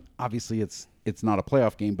 I mean, obviously it's not a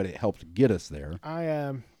playoff game, but it helped get us there.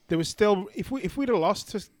 There was still, if we'd have lost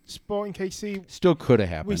to Sporting KC, Still could have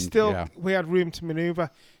happened. we had room to maneuver.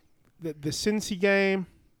 The Cincy game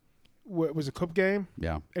was a cup game.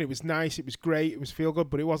 Yeah. And it was nice. It was great. It was feel good,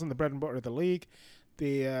 but it wasn't the bread and butter of the league.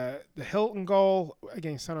 The Hilton goal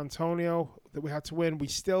against San Antonio that we had to win, we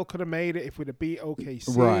still could have made it if we'd have beat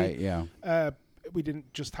OKC. Right. Yeah. We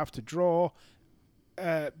didn't just have to draw.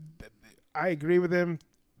 I agree with him.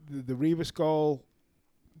 The Rivas goal,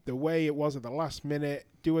 the way it was at the last minute,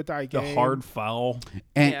 do or die game. The hard foul.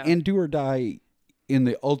 And do or die in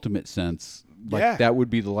the ultimate sense. Like that would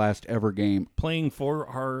be the last ever game. Playing for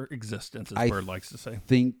our existence, as Bird likes to say.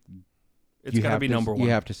 Think it's got to be number one. You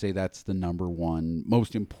have to say that's the number one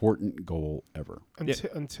most important goal ever.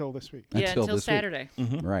 Until this week. Yeah, until this Saturday. Week.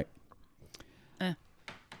 Mm-hmm. Right.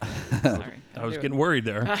 Sorry. I was getting worried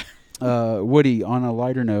there. Woody, on a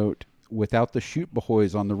lighter note, without the Shoot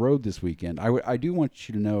Boys on the road this weekend, I do want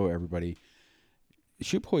you to know, everybody,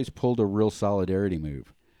 Shoot Boys pulled a real solidarity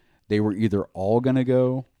move. They were either all going to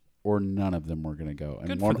go or none of them were going to go. And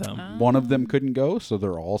Good for them. One of them couldn't go, so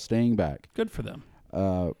they're all staying back. Good for them.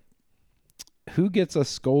 Who gets us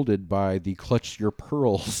scolded by the your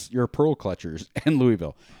pearl clutchers in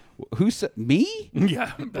Louisville? Who said me?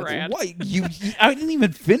 Yeah, Brad. What I didn't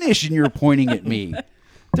even finish, and you're pointing at me.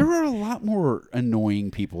 There are a lot more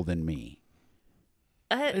annoying people than me.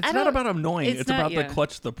 It's not about annoying. It's about the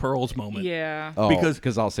clutch the pearls moment. Yeah. Oh,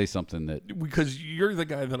 because I'll say something that you're the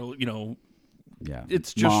guy that'll yeah.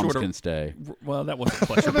 It's just moms sort of can stay. Well, that wasn't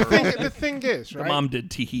clutch the Well, pearls. the thing is, right? The mom did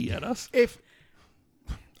tee at us. If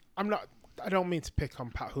I don't mean to pick on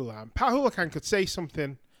Pat Houlihan. Pat Houlihan could say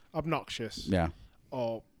something obnoxious. Yeah.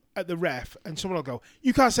 Or at the ref, and someone will go,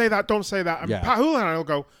 "You can't say that. Don't say that." And Yeah. Pat Houlihan will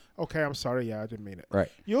go, "Okay, I'm sorry. Yeah, I didn't mean it." Right.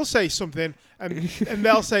 You'll say something, and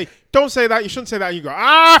they'll say, "Don't say that. You shouldn't say that." And you go,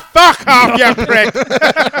 "Fuck off, you prick."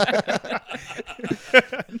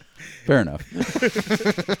 Fair enough.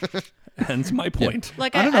 Hence my point.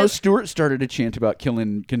 Like I don't know. Stuart started a chant about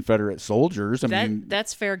killing Confederate soldiers. I mean,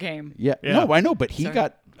 that's fair game. yeah. Yeah. No, I know, but he Sorry.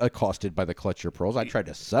 got accosted by the clutch your pearls. I tried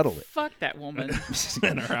to settle it. Fuck that woman.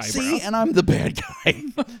 And her eyebrows. See, and I'm the bad guy.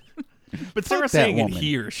 But Sarah that saying it woman.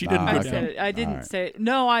 here. She didn't Ah, put I okay. said it. I didn't right. say it.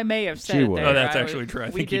 No, I may have said She it would. there. Oh, that's I actually true. I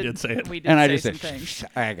we think you did- did say it. We did And I say just some said, things.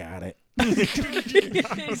 I got it.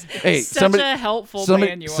 Hey, such somebody- a helpful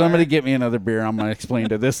man you Somebody are. get me another beer. I'm going to explain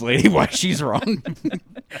to this lady why she's wrong.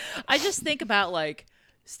 I just think about like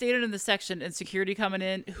stated in the section and security coming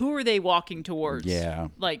in. Who are they walking towards? Yeah.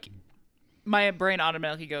 Like my brain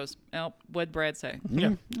automatically goes, "Oh, what'd Brad say?"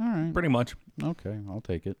 Yeah, All right. pretty much. Okay, I'll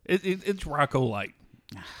take it. It's Rocco Light.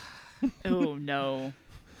 Oh no.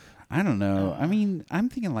 I don't know. I mean, I'm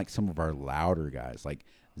thinking like some of our louder guys, like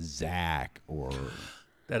Zach or...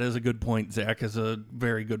 That is a good point. Zach is a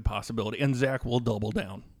very good possibility, and Zach will double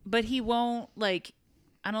down. But he won't like.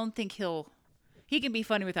 I don't think he can be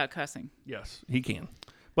funny without cussing. Yes, he can.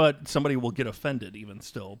 But somebody will get offended even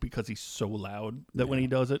still because he's so loud that when he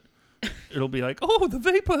does it, it'll be like, "Oh, the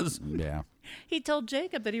vapors." Yeah. He told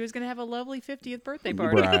Jacob that he was going to have a lovely 50th birthday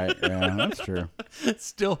party. Right. Yeah, that's true.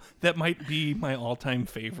 Still, that might be my all-time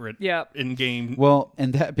favorite. Yep. In game. Well,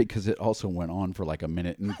 and that because it also went on for like a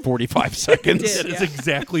minute and 45 seconds. did. That is Yeah.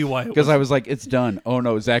 exactly why. Because I was like, it's done. Oh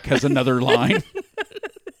no, Zach has another line.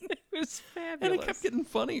 It was and fabulous. it kept getting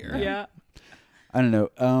funnier. Yeah. I don't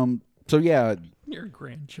know. So yeah, Your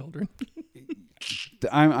grandchildren.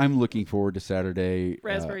 I'm looking forward to Saturday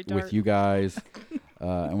Raspberry tart. with you guys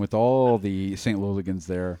and with all the St. Louligans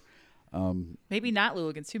there. Maybe not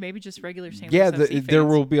Louligans too. Maybe just regular St. Yeah, Louis FC there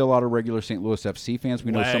fans. will be a lot of regular St. Louis FC fans.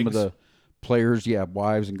 We know some of Wags. the players,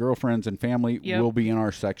 wives and girlfriends and family Yep. will be in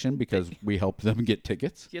our section because we helped them get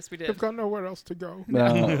tickets. Yes, we They've did. got nowhere else to go.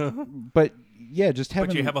 But yeah, just having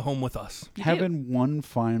But you have a home with us. You having one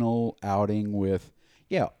final outing with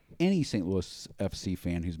any St. Louis FC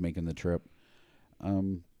fan who's making the trip.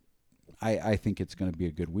 I think it's going to be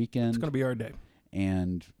a good weekend. It's going to be our day.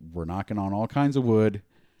 And we're knocking on all kinds of wood,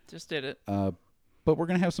 Just did it. but we're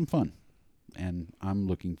going to have some fun, and I'm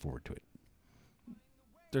looking forward to it.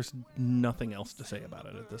 There's nothing else to say about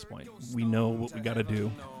it at this point. We know what we got to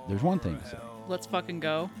do. There's one thing to say. Let's fucking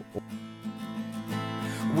go.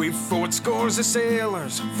 We've fought scores of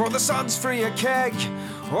sailors for the suds free a keg,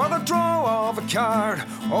 or the draw of a card,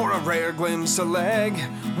 or a rare glimpse of leg.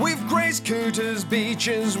 We've graced Cooter's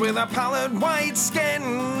beaches with a pallid white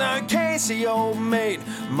skin. Now Casey, old mate,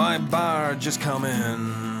 my barge is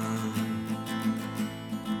coming.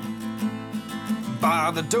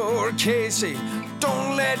 Bar the door, Casey,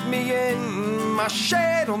 don't let me in. My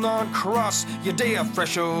shad'll not cross your day of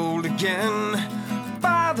threshold again.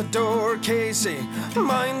 By the door, Casey,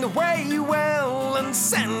 mind the way well, and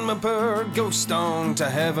send my bird ghost on to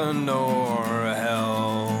heaven or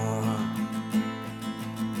hell.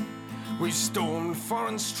 We've stormed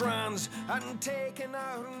foreign strands and taken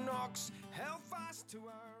our knocks, held fast to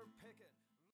our